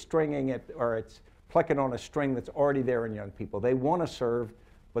really stringing it, or it's plucking on a string that's already there in young people. They want to serve,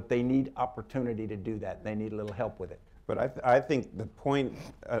 but they need opportunity to do that. They need a little help with it. But I think the point,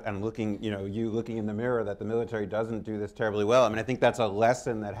 and looking, you know, you looking in the mirror, that the military doesn't do this terribly well. I mean, I think that's a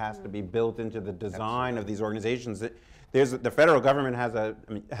lesson that has to be built into the design of these organizations. The federal government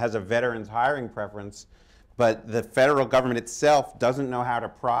has a veterans hiring preference, but the federal government itself doesn't know how to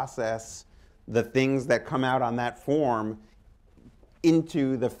process the things that come out on that form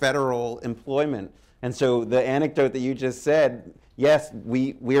into the federal employment. And so the anecdote that you just said, yes,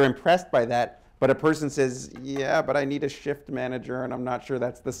 we're impressed by that, but a person says, yeah, but I need a shift manager, and I'm not sure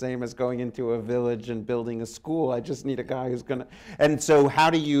that's the same as going into a village and building a school. I just need a guy who's gonna, and so how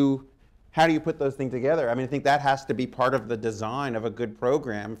do you put those things together? I mean, I think that has to be part of the design of a good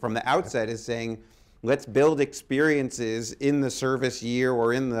program from the outset, is saying, let's build experiences in the service year,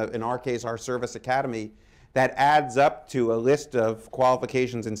 or in our case, our service academy, that adds up to a list of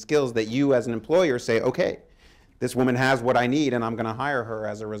qualifications and skills that you as an employer say, okay, this woman has what I need and I'm going to hire her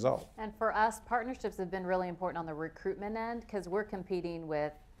as a result. And for us, partnerships have been really important on the recruitment end, because we're competing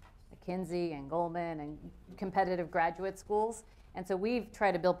with McKinsey and Goldman and competitive graduate schools. And so we've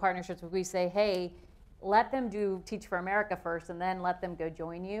tried to build partnerships where we say, hey, let them do Teach for America first and then let them go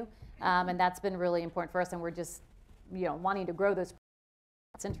join you. And that's been really important for us, and we're just, you know, wanting to grow those.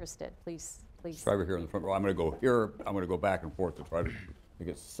 It's interested, please. Shriver here in the front row. I'm going to go here. I'm going to go back and forth to try to make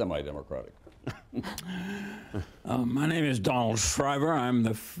it semi-democratic. My name is Donald Shriver. I'm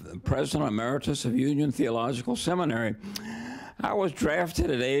the President Emeritus of Union Theological Seminary. I was drafted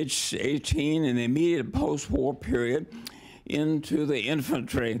at age 18 in the immediate post-war period into the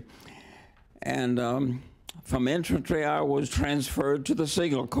infantry. And from infantry, I was transferred to the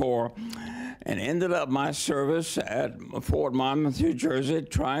Signal Corps and ended up my service at Fort Monmouth, New Jersey,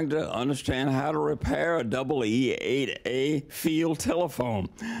 trying to understand how to repair a EE-8A field telephone.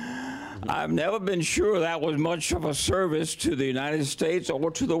 I've never been sure that was much of a service to the United States or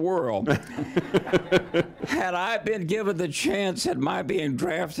to the world. Had I been given the chance at my being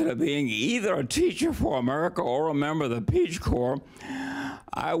drafted of being either a teacher for America or a member of the Peace Corps,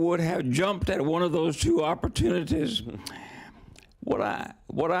 I would have jumped at one of those two opportunities. What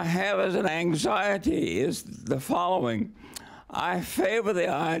I have as an anxiety is the following. I favor the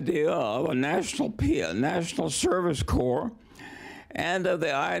idea of a national service corps, and of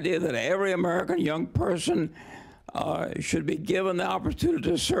the idea that every American young person should be given the opportunity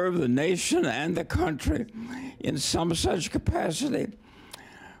to serve the nation and the country in some such capacity.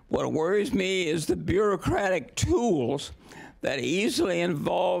 What worries me is the bureaucratic tools that easily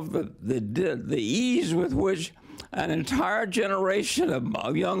involve the ease with which an entire generation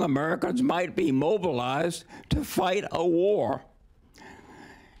of young Americans might be mobilized to fight a war.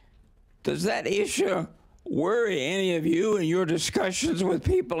 Does that issue worry any of you in your discussions with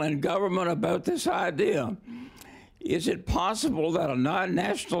people in government about this idea? Is it possible that a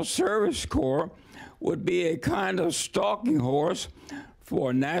non-national service corps would be a kind of stalking horse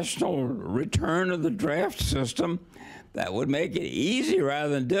for a national return of the draft system that would make it easy rather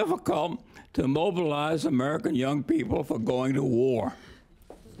than difficult to mobilize American young people for going to war?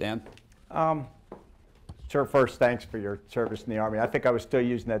 Dan? Sir, first, thanks for your service in the Army. I think I was still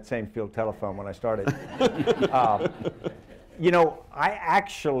using that same field telephone when I started. You know, I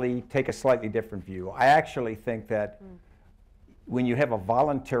actually take a slightly different view. I actually think that when you have a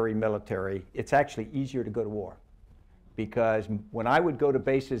voluntary military, it's actually easier to go to war. Because when I would go to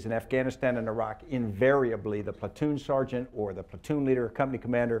bases in Afghanistan and Iraq, invariably the platoon sergeant or the platoon leader or company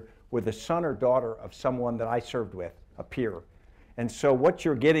commander were the son or daughter of someone that I served with, a peer. And so what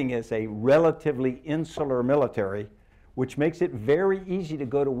you're getting is a relatively insular military, which makes it very easy to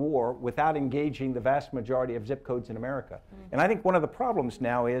go to war without engaging the vast majority of zip codes in America. And I think one of the problems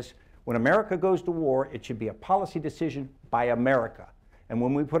now is when America goes to war, it should be a policy decision by America. And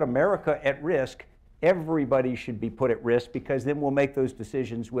when we put America at risk, everybody should be put at risk, because then we'll make those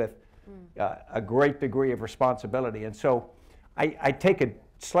decisions with a great degree of responsibility. And so I take a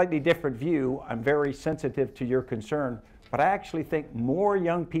slightly different view. I'm very sensitive to your concern, but I actually think more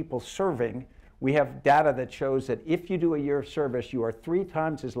young people serving, we have data that shows that if you do a year of service, you are 3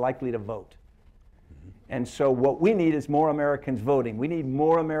 times as likely to vote. And so what we need is more Americans voting. We need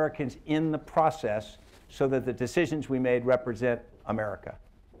more Americans in the process so that the decisions we made represent America.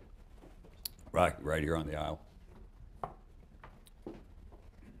 Right here on the aisle.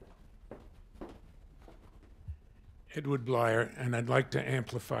 Edward Blyer, and I'd like to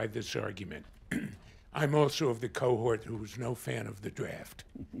amplify this argument. I'm also of the cohort who was no fan of the draft.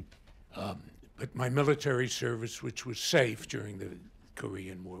 But my military service, which was safe during the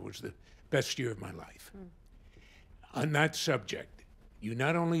Korean War, was the best year of my life. On that subject, you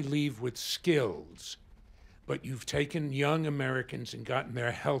not only leave with skills, but you've taken young Americans and gotten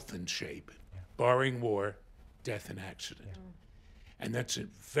their health in shape, barring war, death, and accident. And that's a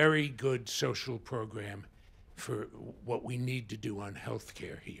very good social program for what we need to do on health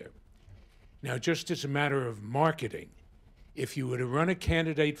care here. Now, just as a matter of marketing, if you were to run a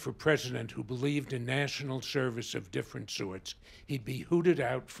candidate for president who believed in national service of different sorts, he'd be hooted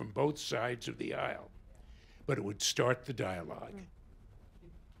out from both sides of the aisle. But it would start the dialogue.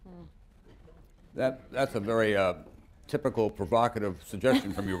 That's a very typical provocative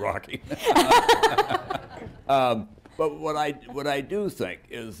suggestion from you, Rocky. But what I do think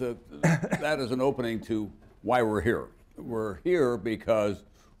is that that is an opening to why we're here. We're here because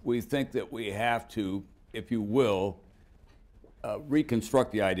we think that we have to, if you will,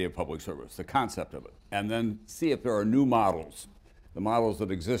 reconstruct the idea of public service, the concept of it, and then see if there are new models, the models that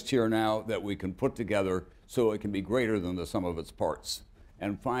exist here now that we can put together so it can be greater than the sum of its parts,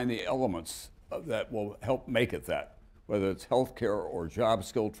 and find the elements that will help make it that, whether it's healthcare or job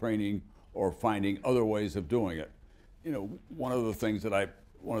skill training or finding other ways of doing it. You know, one of the things that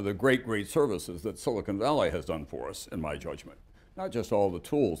one of the great services that Silicon Valley has done for us, in my judgment, not just all the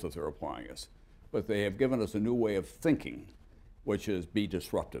tools that they're applying us, but they have given us a new way of thinking, which is be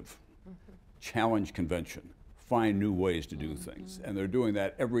disruptive, challenge convention, find new ways to do things. And they're doing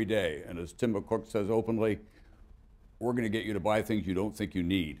that every day. And as Tim McCook says openly, we're going to get you to buy things you don't think you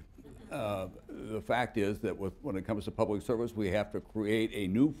need. The fact is that when it comes to public service, we have to create a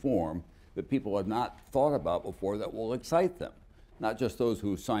new form that people have not thought about before that will excite them. Not just those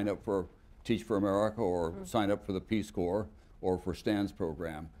who sign up for Teach for America or sign up for the Peace Corps or for Stan's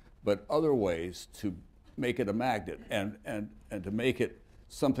program, but other ways to make it a magnet and to make it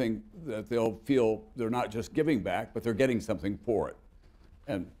something that they'll feel they're not just giving back, but they're getting something for it.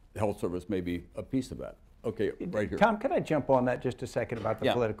 And health service may be a piece of that. Okay, right here. Tom, can I jump on that just a second about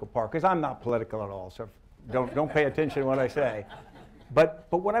the political part? Because I'm not political at all, so don't pay attention to what I say. But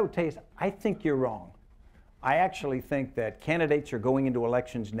what I would tell you is I think you're wrong. I actually think that candidates are going into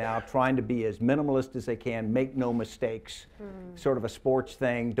elections now trying to be as minimalist as they can, make no mistakes, sort of a sports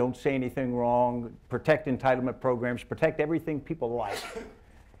thing, don't say anything wrong, protect entitlement programs, protect everything people like.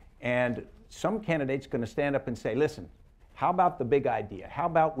 And some candidates are going to stand up and say, listen, how about the big idea? How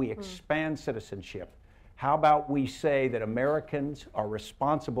about we expand citizenship? How about we say that Americans are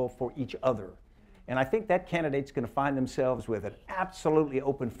responsible for each other? And I think that candidate's going to find themselves with an absolutely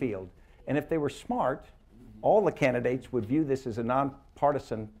open field. And if they were smart, all the candidates would view this as a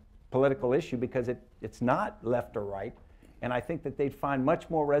nonpartisan political issue because it's not left or right. And I think that they'd find much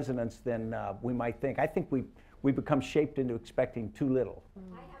more resonance than we might think. I think we become shaped into expecting too little.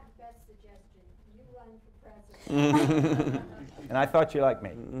 I have the best suggestion. You run for president. And I thought you liked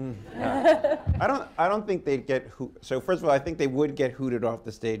me. I don't think they'd get so first of all, I think they would get hooted off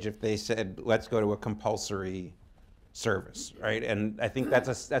the stage if they said, let's go to a compulsory service, right? And I think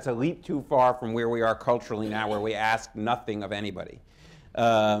that's a leap too far from where we are culturally now, where we ask nothing of anybody.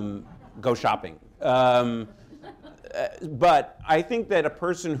 Go shopping. But I think that a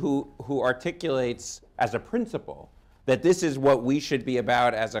person who articulates as a principle that this is what we should be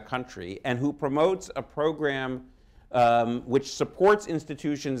about as a country, and who promotes a program which supports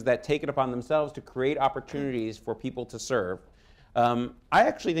institutions that take it upon themselves to create opportunities for people to serve, I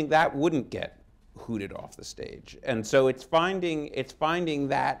actually think that wouldn't get hooted off the stage. And so it's finding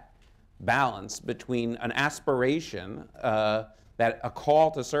that balance between an aspiration, that a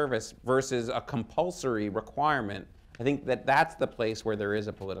call to service versus a compulsory requirement. I think that that's the place where there is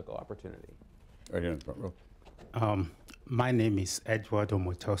a political opportunity. Right here in the front row. My name is Edward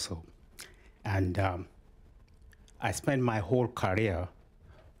Omotoso, and I spent my whole career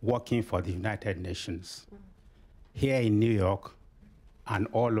working for the United Nations here in New York and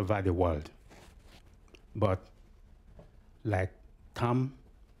all over the world. But like Tom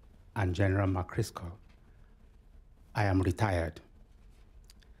and General McChrystal, I am retired,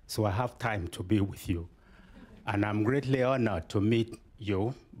 so I have time to be with you. And I'm greatly honored to meet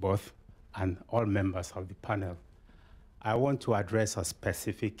you both and all members of the panel. I want to address a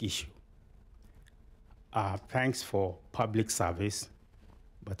specific issue. Thanks for public service,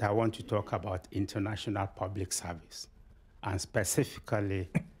 but I want to talk about international public service, and specifically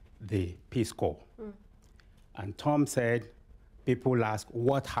the Peace Corps. And Tom said, people ask,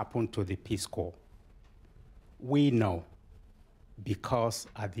 what happened to the Peace Corps? We know, because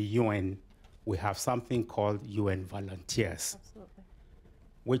at the UN, we have something called UN Volunteers. Absolutely.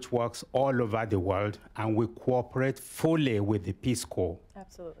 Which works all over the world, and we cooperate fully with the Peace Corps.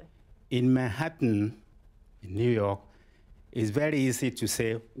 Absolutely. In Manhattan, in New York, it's very easy to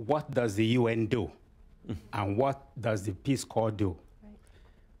say, what does the UN do? And what does the Peace Corps do? Right.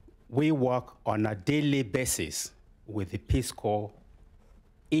 We work on a daily basis with the Peace Corps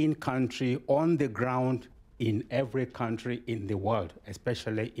in country, on the ground, in every country in the world,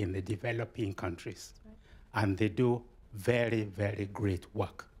 especially in the developing countries. Right. And they do very, very great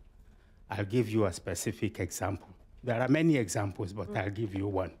work. I'll give you a specific example. There are many examples, but I'll give you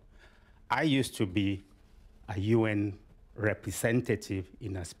one. I used to be a UN representative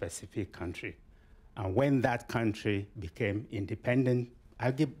in a specific country. And when that country became independent,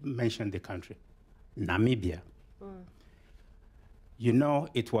 I'll mention the country, Namibia. You know,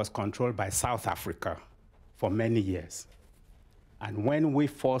 it was controlled by South Africa for many years. And when we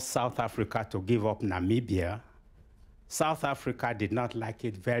forced South Africa to give up Namibia, South Africa did not like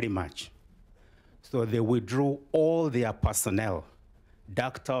it very much. So they withdrew all their personnel,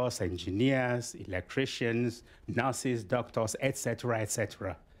 doctors, engineers, electricians, nurses, doctors, et cetera, et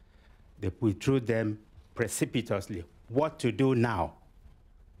cetera. They withdrew them precipitously. What to do now?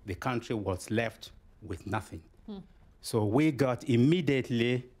 The country was left with nothing. So we got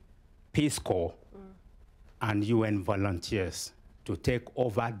immediately Peace Corps and UN volunteers to take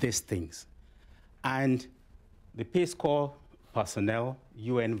over these things. And the Peace Corps personnel,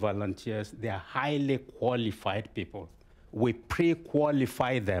 UN volunteers, they are highly qualified people. We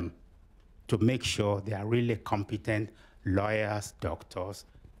pre-qualify them to make sure they are really competent lawyers, doctors,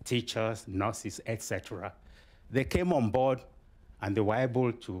 teachers, nurses, etc. They came on board and they were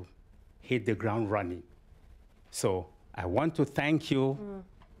able to hit the ground running. So I want to thank you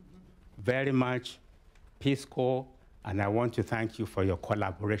very much, Peace Corps, and I want to thank you for your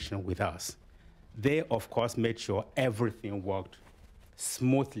collaboration with us. They, of course, made sure everything worked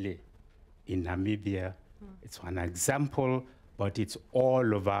smoothly in Namibia. It's an example, but it's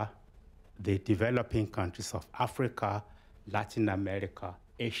all over the developing countries of Africa, Latin America,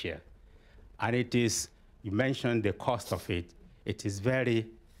 Asia. And it is, you mentioned the cost of it, it is very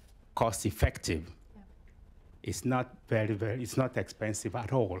cost effective. Yeah. It's not it's not expensive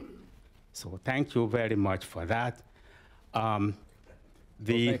at all. So thank you very much for that. Thank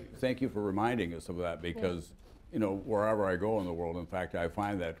you for reminding us of that, because you know, wherever I go in the world, in fact, I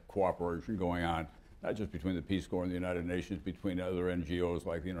find that cooperation going on, not just between the Peace Corps and the United Nations, between other NGOs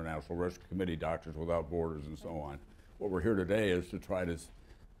like the International Rescue Committee, Doctors Without Borders, and so on. What we're here today is to try to,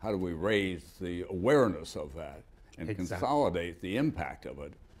 how do we raise the awareness of that and consolidate the impact of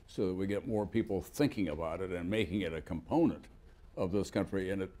it so that we get more people thinking about it and making it a component of this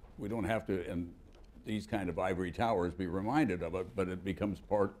country. And we don't have to, in these kind of ivory towers, be reminded of it, but it becomes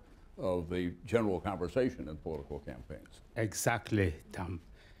part of the general conversation in political campaigns. Exactly, Tom.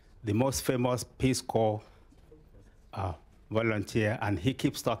 The most famous Peace Corps volunteer, and he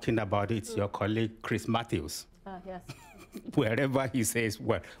keeps talking about it, your colleague Chris Matthews. Yes. wherever he says,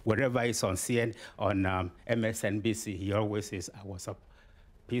 wherever he's on MSNBC, he always says, I was a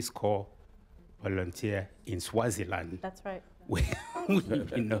Peace Corps volunteer in Swaziland. That's right. We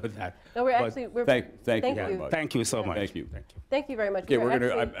know that. No, we're actually, we're, Thank you thank very you. much. Thank you so much. Thank you. Thank you. Thank you very much. Okay, We're we're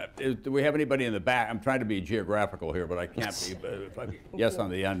actually- going to, do we have anybody in the back? I'm trying to be geographical here, but I can't be. Yes, on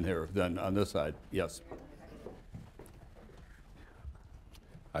the end here, then on this side, yes.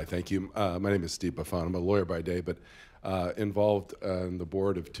 Hi, thank you. My name is Steve Buffon. I'm a lawyer by day, but involved on the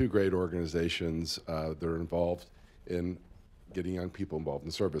board of two great organizations that are involved in getting young people involved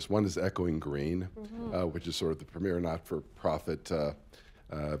in service. One is Echoing Green, which is sort of the premier not-for-profit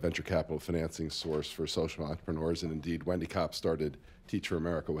venture capital financing source for social entrepreneurs. And indeed, Wendy Kopp started Teach for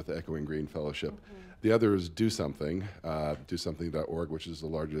America with the Echoing Green Fellowship. The other is Do Something, DoSomething.org, which is the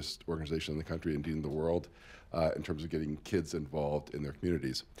largest organization in the country, indeed in the world, in terms of getting kids involved in their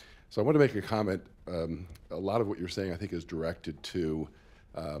communities. So I want to make a comment. A lot of what you're saying, I think, is directed to,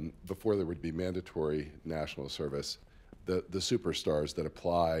 before there would be mandatory national service, the superstars that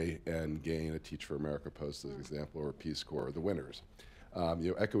apply and gain a Teach for America post, as an example, or a Peace Corps, the winners.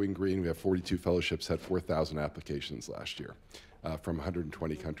 Echoing Green, we have 42 fellowships, had 4,000 applications last year from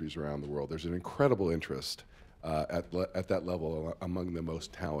 120 countries around the world. There's an incredible interest at that level among the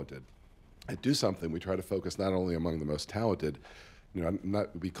most talented. At Do Something, we try to focus not only among the most talented,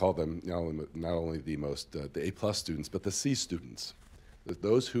 we call them not only the most, the A+ students, but the C students.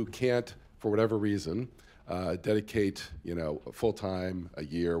 Those who can't, for whatever reason, dedicate, full-time, a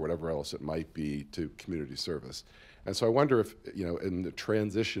year, whatever else it might be, to community service. And so I wonder if, in the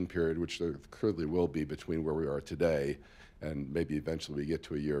transition period, which there clearly will be between where we are today and maybe eventually we get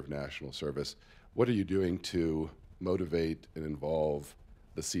to a year of national service, what are you doing to motivate and involve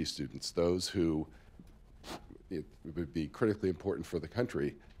the C students, those who it would be critically important for the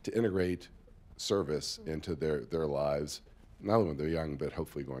country to integrate service into their lives, not only when they're young, but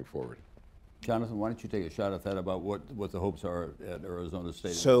hopefully going forward? Jonathan, why don't you take a shot at that about what the hopes are at Arizona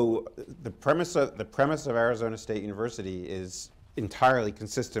State? So the premise of Arizona State University is entirely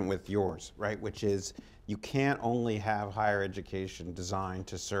consistent with yours, right? Which is you can't only have higher education designed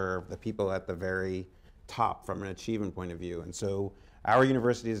to serve the people at the very top from an achievement point of view. And so our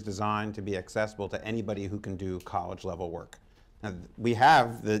university is designed to be accessible to anybody who can do college level work. Now, we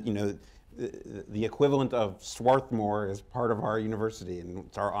have the equivalent of Swarthmore as part of our university, and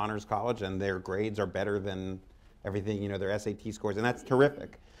it's our honors college, and their grades are better than everything, their SAT scores, and that's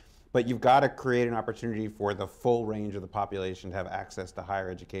terrific. But you've got to create an opportunity for the full range of the population to have access to higher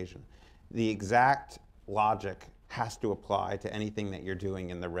education. The exact logic has to apply to anything that you're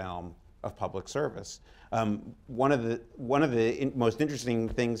doing in the realm of public service. One of the most interesting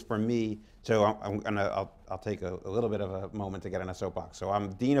things for me, so I'll take a little bit of a moment to get on a soapbox. So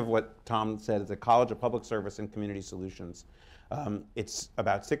I'm dean of what Tom said is the College of Public Service and Community Solutions. It's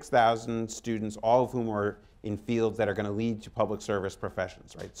about 6,000 students, all of whom are in fields that are going to lead to public service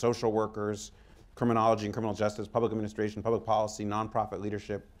professions, right? Social workers, criminology and criminal justice, public administration, public policy, nonprofit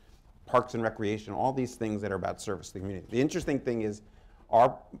leadership, parks and recreation, all these things that are about service to the community. The interesting thing is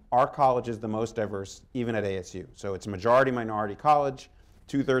our college is the most diverse, even at ASU. So it's a majority minority college.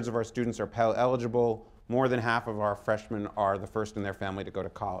 2/3 of our students are Pell eligible. More than half of our freshmen are the first in their family to go to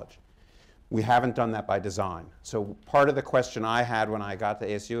college. We haven't done that by design. So part of the question I had when I got to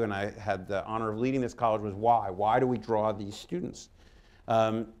ASU and I had the honor of leading this college was why? Why do we draw these students?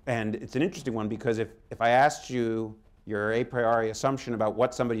 And it's an interesting one because if I asked you your a priori assumption about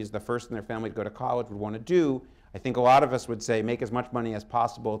what somebody is the first in their family to go to college would want to do, I think a lot of us would say make as much money as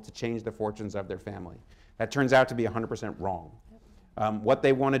possible to change the fortunes of their family. That turns out to be 100% wrong. What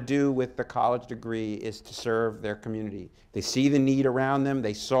they want to do with the college degree is to serve their community. They see the need around them.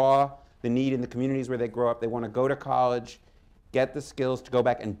 They saw the need in the communities where they grow up. They want to go to college, get the skills to go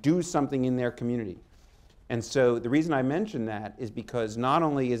back and do something in their community. And so the reason I mention that is because not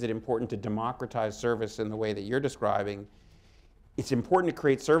only is it important to democratize service in the way that you're describing, it's important to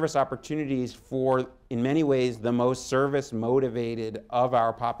create service opportunities for, in many ways, the most service motivated of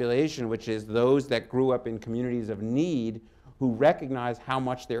our population, which is those that grew up in communities of need who recognize how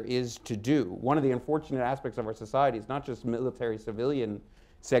much there is to do. One of the unfortunate aspects of our society is not just military-civilian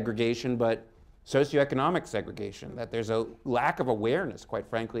segregation, but socioeconomic segregation, that there's a lack of awareness, quite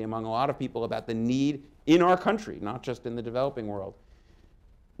frankly, among a lot of people about the need in our country, not just in the developing world.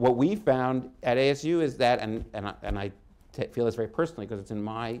 What we found at ASU is that, and I feel this very personally because it's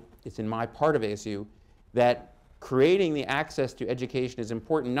in my part of ASU, that creating the access to education is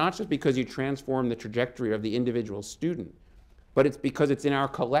important, not just because you transform the trajectory of the individual student, but it's because it's in our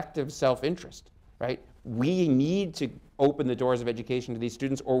collective self-interest, right? We need to open the doors of education to these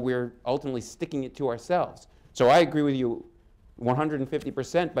students or we're ultimately sticking it to ourselves. So I agree with you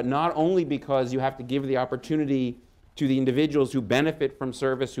 150%, but not only because you have to give the opportunity to the individuals who benefit from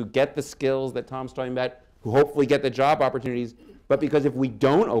service, who get the skills that Tom's talking about, who hopefully get the job opportunities, but because if we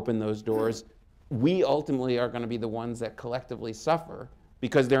don't open those doors, we ultimately are going to be the ones that collectively suffer,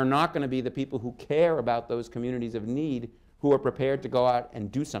 because they're not going to be the people who care about those communities of need who are prepared to go out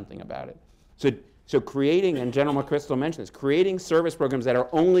and do something about it. So creating, and General McChrystal mentioned this, creating service programs that are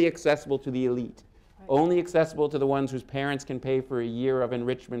only accessible to the elite, only accessible to the ones whose parents can pay for a year of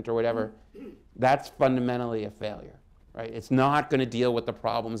enrichment or whatever, that's fundamentally a failure, right? It's not going to deal with the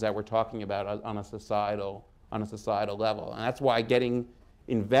problems that we're talking about on a societal level. And that's why getting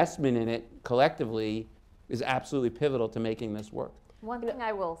investment in it collectively is absolutely pivotal to making this work. One thing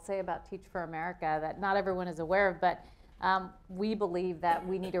I will say about Teach for America that not everyone is aware of, but we believe that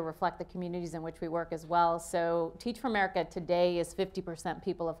we need to reflect the communities in which we work as well. So Teach for America today is 50%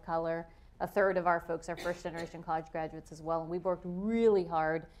 people of color. A third of our folks are first-generation college graduates as well. And we've worked really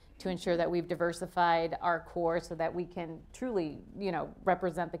hard to ensure that we've diversified our core so that we can truly,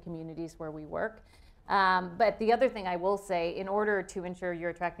 represent the communities where we work. But the other thing I will say, in order to ensure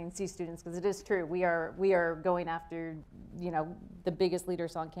you're attracting C students, because it is true, we are going after, the biggest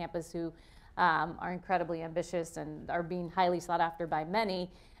leaders on campus who are incredibly ambitious and are being highly sought after by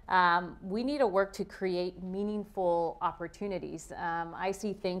many. We need to work to create meaningful opportunities. I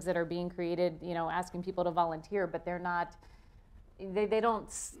see things that are being created, asking people to volunteer, but they're not, they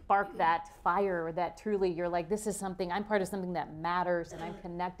don't spark that fire that truly you're like, this is something, I'm part of something that matters, and I'm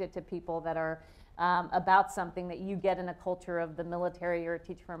connected to people that are about something that you get in a culture of the military or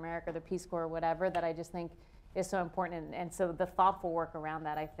Teach for America or the Peace Corps or whatever, that I just think is so important. And so the thoughtful work around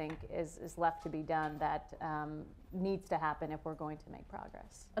that, I think, is left to be done that needs to happen if we're going to make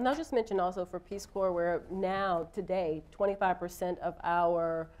progress. And I'll just mention also for Peace Corps, where now, today, 25% of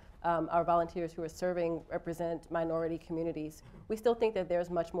our volunteers who are serving represent minority communities. We still think that there's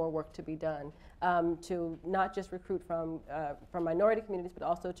much more work to be done to not just recruit from minority communities, but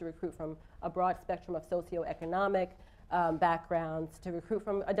also to recruit from a broad spectrum of socioeconomic backgrounds, to recruit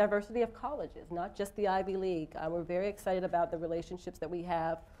from a diversity of colleges, not just the Ivy League. We're very excited about the relationships that we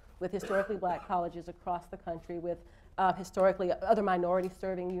have with historically black colleges across the country, with historically other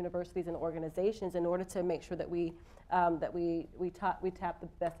minority-serving universities and organizations, in order to make sure that we tap the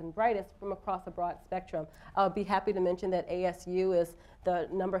best and brightest from across a broad spectrum. I'll be happy to mention that ASU is the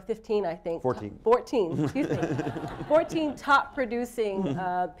number 15, I think. 14, excuse me. 14 top producing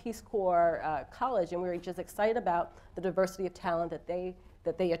Peace Corps college, and we're just excited about the diversity of talent that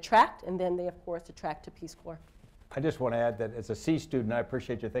they attract, and then they, of course, attract to Peace Corps. I just want to add that as a C student, I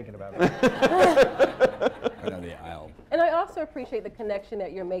appreciate you thinking about it. Right on the aisle. And I also appreciate the connection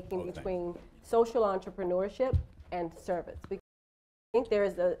that you're making between social entrepreneurship and service. Because I think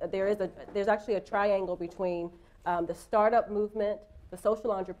there's actually a triangle between the startup movement, the social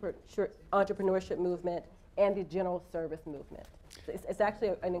entrepreneurship movement, and the general service movement. It's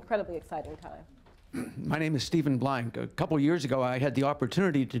actually an incredibly exciting time. My name is Stephen Blank. A couple years ago, I had the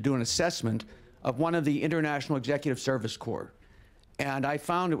opportunity to do an assessment of one of the International Executive Service Corps. And I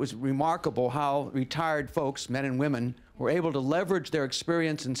found it was remarkable how retired folks, men and women, were able to leverage their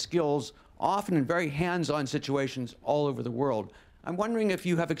experience and skills, often in very hands-on situations all over the world. I'm wondering if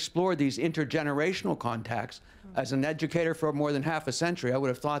you have explored these intergenerational contacts. As an educator for more than half a century, I would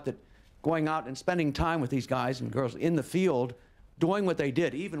have thought that going out and spending time with these guys and girls in the field, doing what they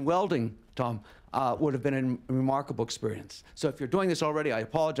did, even welding, Tom, would have been a remarkable experience. So if you're doing this already, I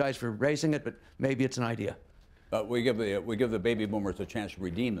apologize for raising it, but maybe it's an idea. We give the baby boomers a chance to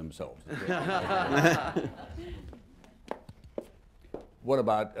redeem themselves. What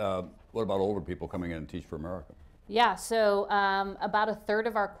about older people coming in and Teach for America? Yeah, so about a third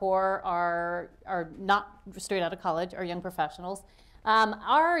of our core are not straight out of college, are young professionals.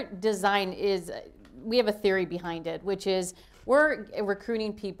 Our design is, we have a theory behind it, which is we're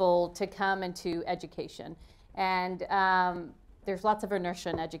recruiting people to come into education. And there's lots of inertia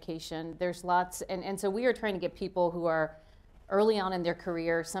in education. There's lots, and so we are trying to get people who are early on in their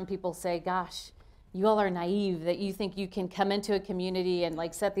career. Some people say, gosh, you all are naive that you think you can come into a community and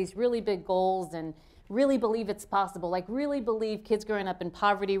like set these really big goals and really believe it's possible, like really believe kids growing up in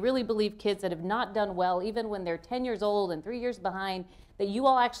poverty, really believe kids that have not done well, even when they're 10 years old and 3 years behind, that you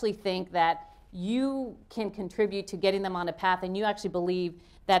all actually think that you can contribute to getting them on a path, and you actually believe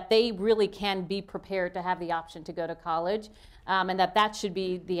that they really can be prepared to have the option to go to college, and that should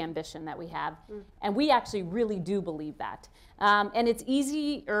be the ambition that we have. And we actually really do believe that. And it's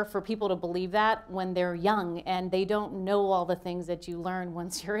easier for people to believe that when they're young and they don't know all the things that you learn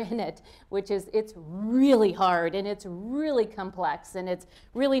once you're in it, which is it's really hard and it's really complex and it's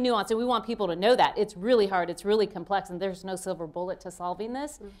really nuanced. And we want people to know that. It's really hard, it's really complex, and there's no silver bullet to solving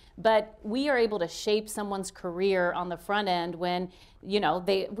this. But we are able to shape someone's career on the front end when, you know,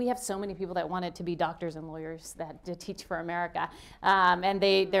 we have so many people that wanted to be doctors and lawyers to teach for America. And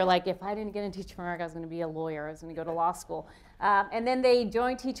they're like, if I didn't get into Teach for America, I was going to be a lawyer. I was going to go to law school. And then they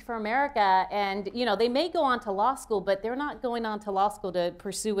join Teach for America, and you know they may go on to law school, but they're not going on to law school to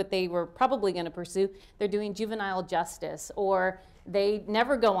pursue what they were probably going to pursue. They're doing juvenile justice, or they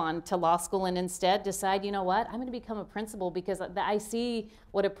never go on to law school and instead decide, you know what, I'm going to become a principal because I see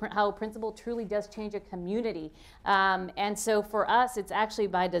how a principal truly does change a community. And so for us, it's actually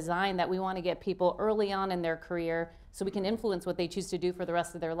by design that we want to get people early on in their career so we can influence what they choose to do for the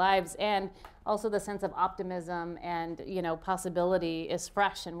rest of their lives. And also the sense of optimism and, you know, possibility is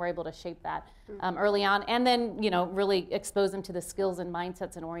fresh, and we're able to shape that early on. And then, you know, really expose them to the skills and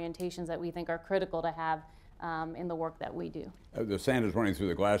mindsets and orientations that we think are critical to have in the work that we do. The sand is running through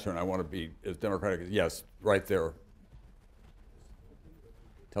the glass here, and I want to be as democratic as, yes, right there.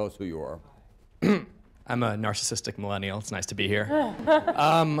 Tell us who you are. I'm a narcissistic millennial. It's nice to be here.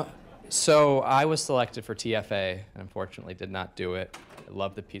 So I was selected for TFA, and unfortunately did not do it. I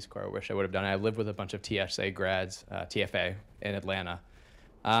love the Peace Corps. I wish I would have done it. I lived with a bunch of TSA grads, TFA, in Atlanta.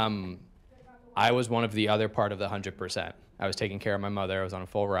 I was one of the other part of the 100%. I was taking care of my mother. I was on a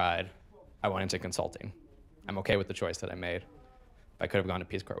full ride. I went into consulting. I'm okay with the choice that I made. If I could have gone to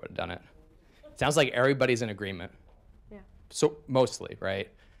Peace Corps, I would have done it. It sounds like everybody's in agreement. Yeah. So mostly, right?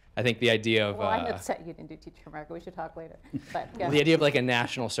 I think the idea of... Well, I'm upset you didn't do Teach for America. We should talk later. But, yeah. The idea of like a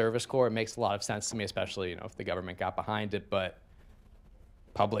national service corps makes a lot of sense to me, especially, you know, if the government got behind it. But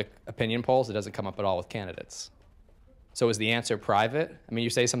public opinion polls, it doesn't come up at all with candidates. So is the answer private? I mean, you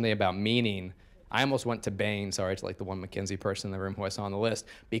say something about meaning. I almost went to Bain, sorry, to like the one McKinsey person in the room who I saw on the list,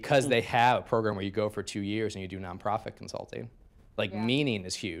 because they have a program where you go for 2 years and you do nonprofit consulting. Like, meaning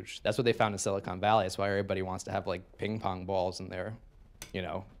is huge. That's what they found in Silicon Valley. That's why everybody wants to have like ping pong balls in their, you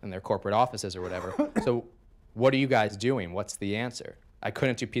know, in their corporate offices or whatever. So what are you guys doing? What's the answer? I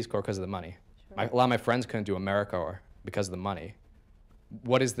couldn't do Peace Corps because of the money. A lot of my friends couldn't do AmeriCorps because of the money.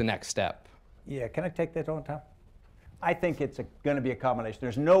 What is the next step? Yeah, can I take that on, Tom? I think it's going to be a combination.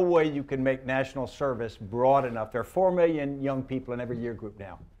 There's no way you can make national service broad enough. There are 4 million young people in every year group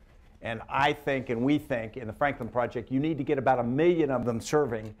now. And I think, and we think, in the Franklin Project, you need to get about 1 million of them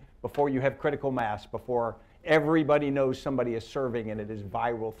serving before you have critical mass, before everybody knows somebody is serving and it is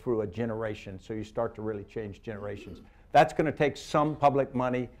viral through a generation. So you start to really change generations. That's going to take some public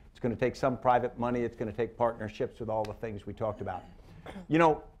money. It's going to take some private money. It's going to take partnerships with all the things we talked about. You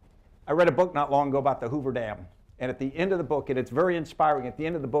know, I read a book not long ago about the Hoover Dam. And at the end of the book, and it's very inspiring, at the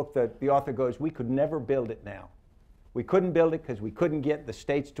end of the book, the author goes, we could never build it now. We couldn't build it because we couldn't get the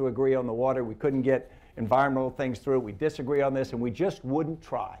states to agree on the water. We couldn't get environmental things through. We disagree on this, and we just wouldn't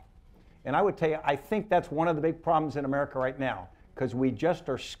try. And I would tell you, I think that's one of the big problems in America right now, because we just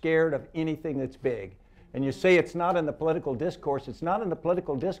are scared of anything that's big. And you say it's not in the political discourse. It's not in the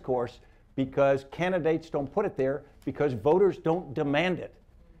political discourse because candidates don't put it there, because voters don't demand it.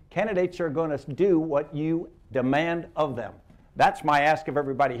 Candidates are going to do what you demand of them. That's my ask of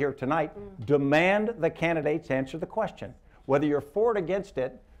everybody here tonight. Demand the candidates answer the question. Whether you're for or against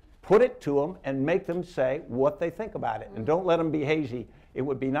it, put it to them and make them say what they think about it. And don't let them be hazy. It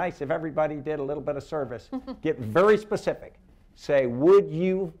would be nice if everybody did a little bit of service. Get very specific. Say, would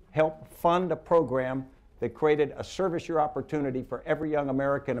you help fund a program that created a service year opportunity for every young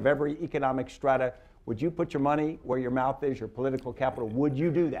American of every economic strata? Would you put your money where your mouth is, your political capital? Would you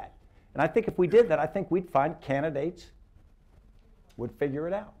do that? And I think if we did that, I think we'd find candidates would figure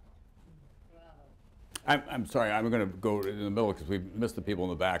it out. I'm sorry, I'm going to go in the middle because we missed the people in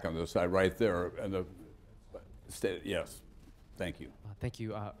the back on this side right there. And yes, thank you. Thank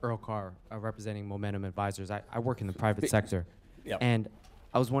you, Earl Carr, representing Momentum Advisors. I work in the private sector. Yep. And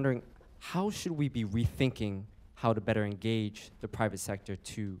I was wondering, how should we be rethinking how to better engage the private sector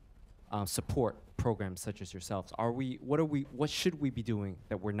to support programs such as yourselves? What should we be doing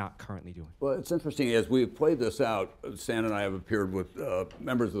that we're not currently doing? Well, it's interesting, as we've played this out, Stan and I have appeared with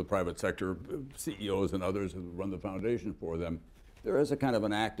members of the private sector, CEOs and others who run the foundation for them. There is a kind of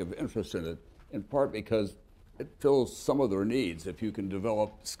an active interest in it, in part because it fills some of their needs if you can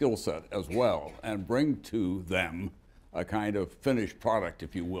develop skill set as well and bring to them a kind of finished product,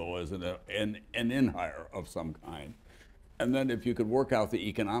 if you will, as an in-hire of some kind. And then if you could work out the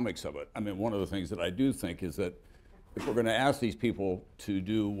economics of it. I mean, one of the things that I do think is that if we're going to ask these people to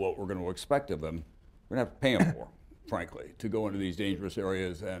do what we're going to expect of them, we're going to have to pay them more, frankly, to go into these dangerous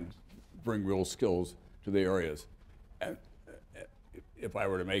areas and bring real skills to the areas. And if I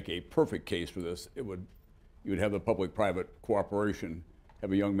were to make a perfect case for this, you would have the public-private cooperation,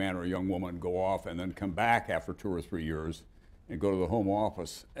 have a young man or a young woman go off and then come back after 2 or 3 years and go to the home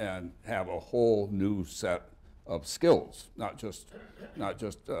office and have a whole new set of skills, not just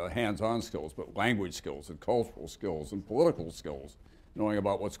hands-on skills, but language skills and cultural skills and political skills, knowing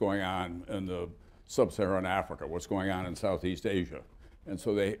about what's going on in the sub-Saharan Africa, what's going on in Southeast Asia. And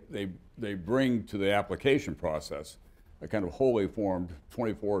so they bring to the application process a kind of wholly formed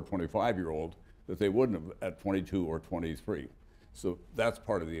 24 or 25-year-old that they wouldn't have at 22 or 23. So that's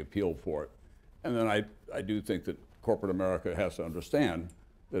part of the appeal for it. And then I do think that corporate America has to understand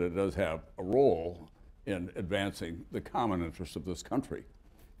that it does have a role in advancing the common interests of this country.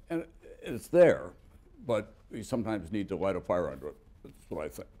 And it's there, but we sometimes need to light a fire under it. That's what I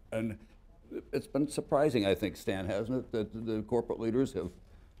think. And it's been surprising, I think, Stan, hasn't it, that the corporate leaders have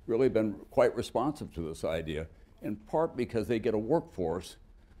really been quite responsive to this idea, in part because they get a workforce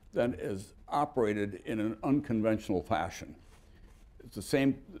that is operated in an unconventional fashion. It's the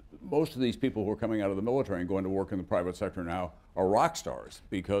same, most of these people who are coming out of the military and going to work in the private sector now are rock stars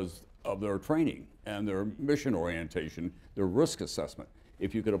because of their training and their mission orientation, their risk assessment.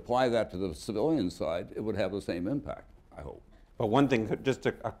 If you could apply that to the civilian side, it would have the same impact, I hope. But one thing, just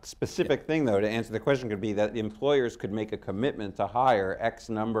a specific thing though, to answer the question could be that the employers could make a commitment to hire X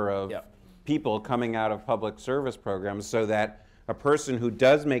number of people coming out of public service programs so that a person who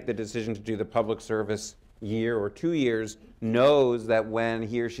does make the decision to do the public service year or 2 years knows that when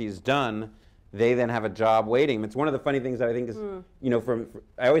he or she's done, they then have a job waiting. It's one of the funny things that I think is, you know,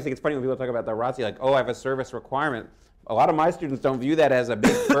 I always think it's funny when people talk about the ROTC, like, oh, I have a service requirement. A lot of my students don't view that as a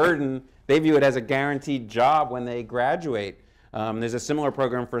big burden. They view it as a guaranteed job when they graduate. There's a similar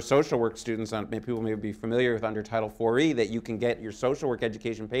program for social work students, people may be familiar with under Title IV-E, that you can get your social work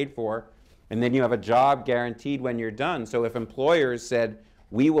education paid for, and then you have a job guaranteed when you're done. So if employers said,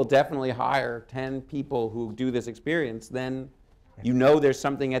 we will definitely hire 10 people who do this experience, then you know there's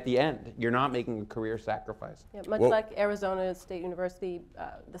something at the end. You're not making a career sacrifice. Yeah, much like Arizona State University,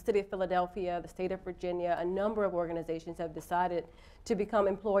 the city of Philadelphia, the state of Virginia, a number of organizations have decided to become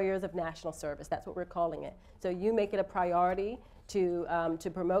employers of national service. That's what we're calling it. So you make it a priority to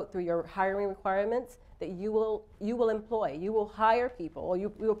promote through your hiring requirements that you will employ, you will hire people, or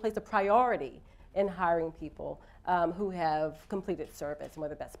you will place a priority in hiring people who have completed service,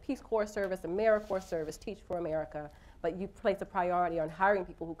 whether that's Peace Corps service, AmeriCorps service, Teach for America. But you place a priority on hiring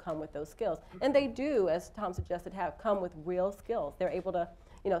people who come with those skills. And they do, as Tom suggested, come with real skills. They're able to,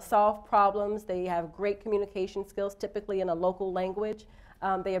 solve problems. They have great communication skills, typically in a local language.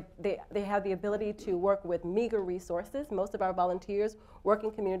 They have the ability to work with meager resources. Most of our volunteers work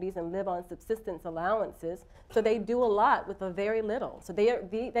in communities and live on subsistence allowances. So they do a lot with a very little. So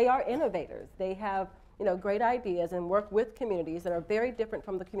they are innovators. They have great ideas and work with communities that are very different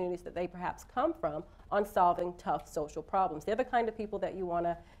from the communities that they perhaps come from on solving tough social problems. They're the kind of people that you want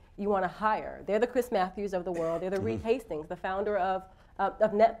to hire. They're the Chris Matthews of the world. They're the Reed Hastings, the founder of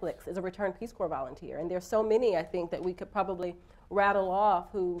Netflix, is a returned Peace Corps volunteer. And there's so many, I think, that we could probably rattle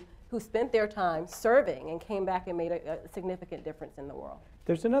off who spent their time serving and came back and made a significant difference in the world.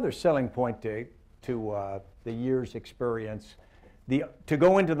 There's another selling point to the year's experience. To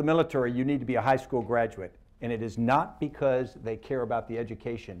go into the military, you need to be a high school graduate. And it is not because they care about the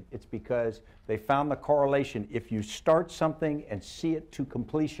education. It's because they found the correlation. If you start something and see it to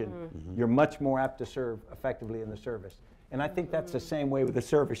completion, you're much more apt to serve effectively in the service. And I think that's the same way with the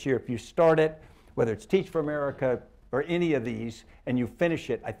service year. If you start it, whether it's Teach for America or any of these, and you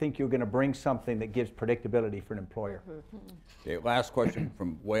finish it, I think you're going to bring something that gives predictability for an employer. Okay, last question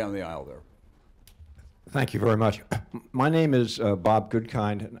from way on the aisle there. Thank you very much. My name is Bob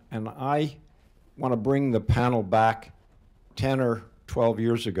Goodkind, and I want to bring the panel back 10 or 12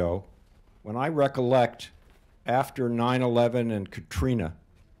 years ago when I recollect after 9/11 and Katrina,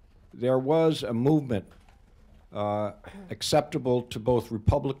 there was a movement acceptable to both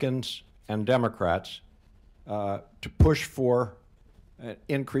Republicans and Democrats to push for an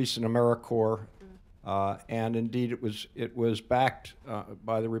increase in AmeriCorps, and indeed it was backed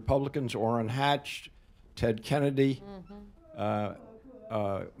by the Republicans. Orrin Hatch, Ted Kennedy,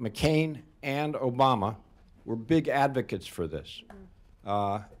 McCain, and Obama were big advocates for this.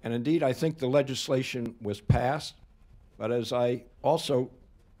 And indeed, I think the legislation was passed, but as I also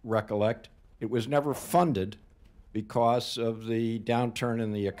recollect, it was never funded because of the downturn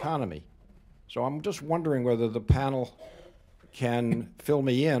in the economy. So I'm just wondering whether the panel can fill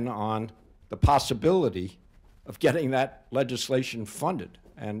me in on the possibility of getting that legislation funded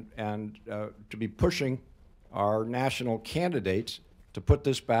and to be pushing our national candidates to put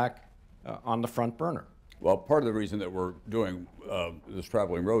this back on the front burner. Well, part of the reason that we're doing this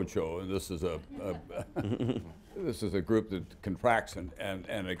traveling roadshow, and this is a this is a group that contracts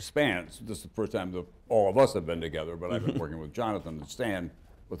and expands. This is the first time that all of us have been together, but I've been working with Jonathan and Stan,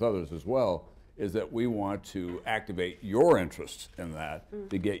 with others as well, is that we want to activate your interests in that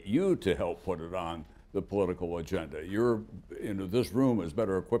to get you to help put it on the political agenda. This room is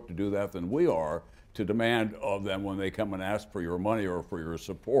better equipped to do that than we are, to demand of them when they come and ask for your money or for your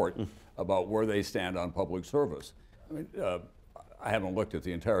support about where they stand on public service. I mean, I haven't looked at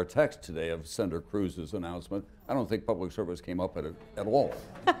the entire text today of Senator Cruz's announcement. I don't think public service came up at all,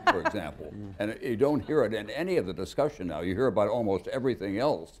 for example. And you don't hear it in any of the discussion now. You hear about almost everything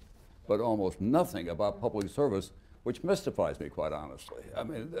else, but almost nothing about public service, which mystifies me, quite honestly. I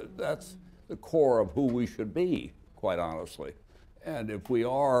mean, that's the core of who we should be, quite honestly. And if we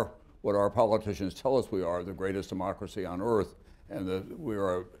are what our politicians tell us we are, the greatest democracy on earth, and that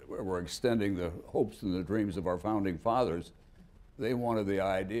we're extending the hopes and the dreams of our founding fathers, they wanted the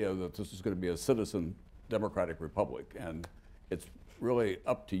idea that this is going to be a citizen democratic republic, and it's really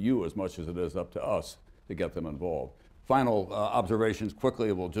up to you as much as it is up to us to get them involved. Final observations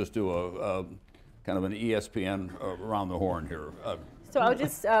quickly. We'll just do a kind of an ESPN around the horn here. So I'll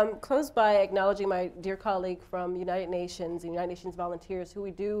just close by acknowledging my dear colleague from United Nations, the United Nations Volunteers, who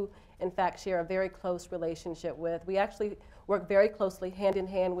we do, in fact, share a very close relationship with. We actually work very closely, hand in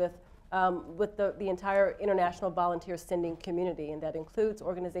hand with the entire international volunteer sending community, and that includes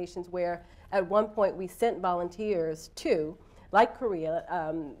organizations where at one point we sent volunteers to, like Korea,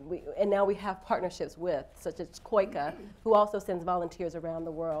 and now we have partnerships with, such as Koppell, who also sends volunteers around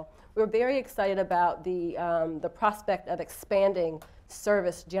the world. We're very excited about the prospect of expanding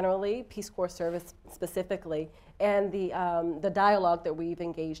service generally, Peace Corps service specifically, and the dialogue that we've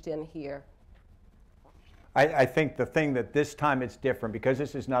engaged in here. I think the thing that this time it's different, because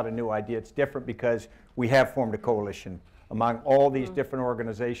this is not a new idea, it's different because we have formed a coalition among all these different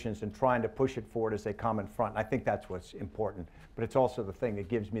organizations and trying to push it forward as a common front. I think that's what's important, but it's also the thing that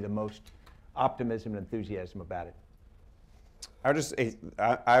gives me the most optimism and enthusiasm about it.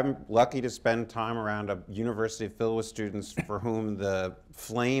 I'm lucky to spend time around a university filled with students for whom the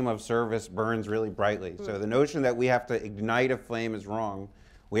flame of service burns really brightly. So the notion that we have to ignite a flame is wrong.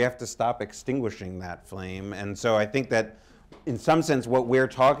 We have to stop extinguishing that flame. And so I think that in some sense what we're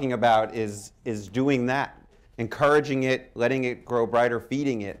talking about is doing that, encouraging it, letting it grow brighter,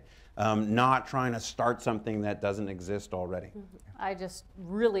 feeding it, not trying to start something that doesn't exist already. I just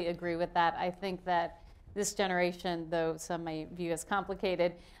really agree with that. I think that this generation, though some may view as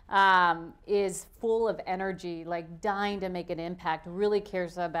complicated, is full of energy, like dying to make an impact, really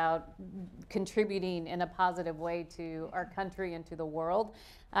cares about contributing in a positive way to our country and to the world.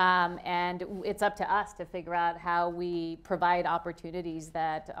 And it's up to us to figure out how we provide opportunities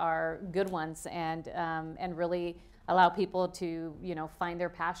that are good ones and really allow people to, find their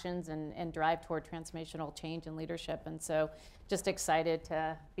passions and drive toward transformational change and leadership. And so just excited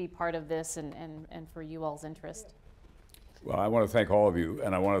to be part of this and for you all's interest. Well, I want to thank all of you,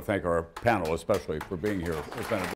 and I want to thank our panel especially for being here. It's been a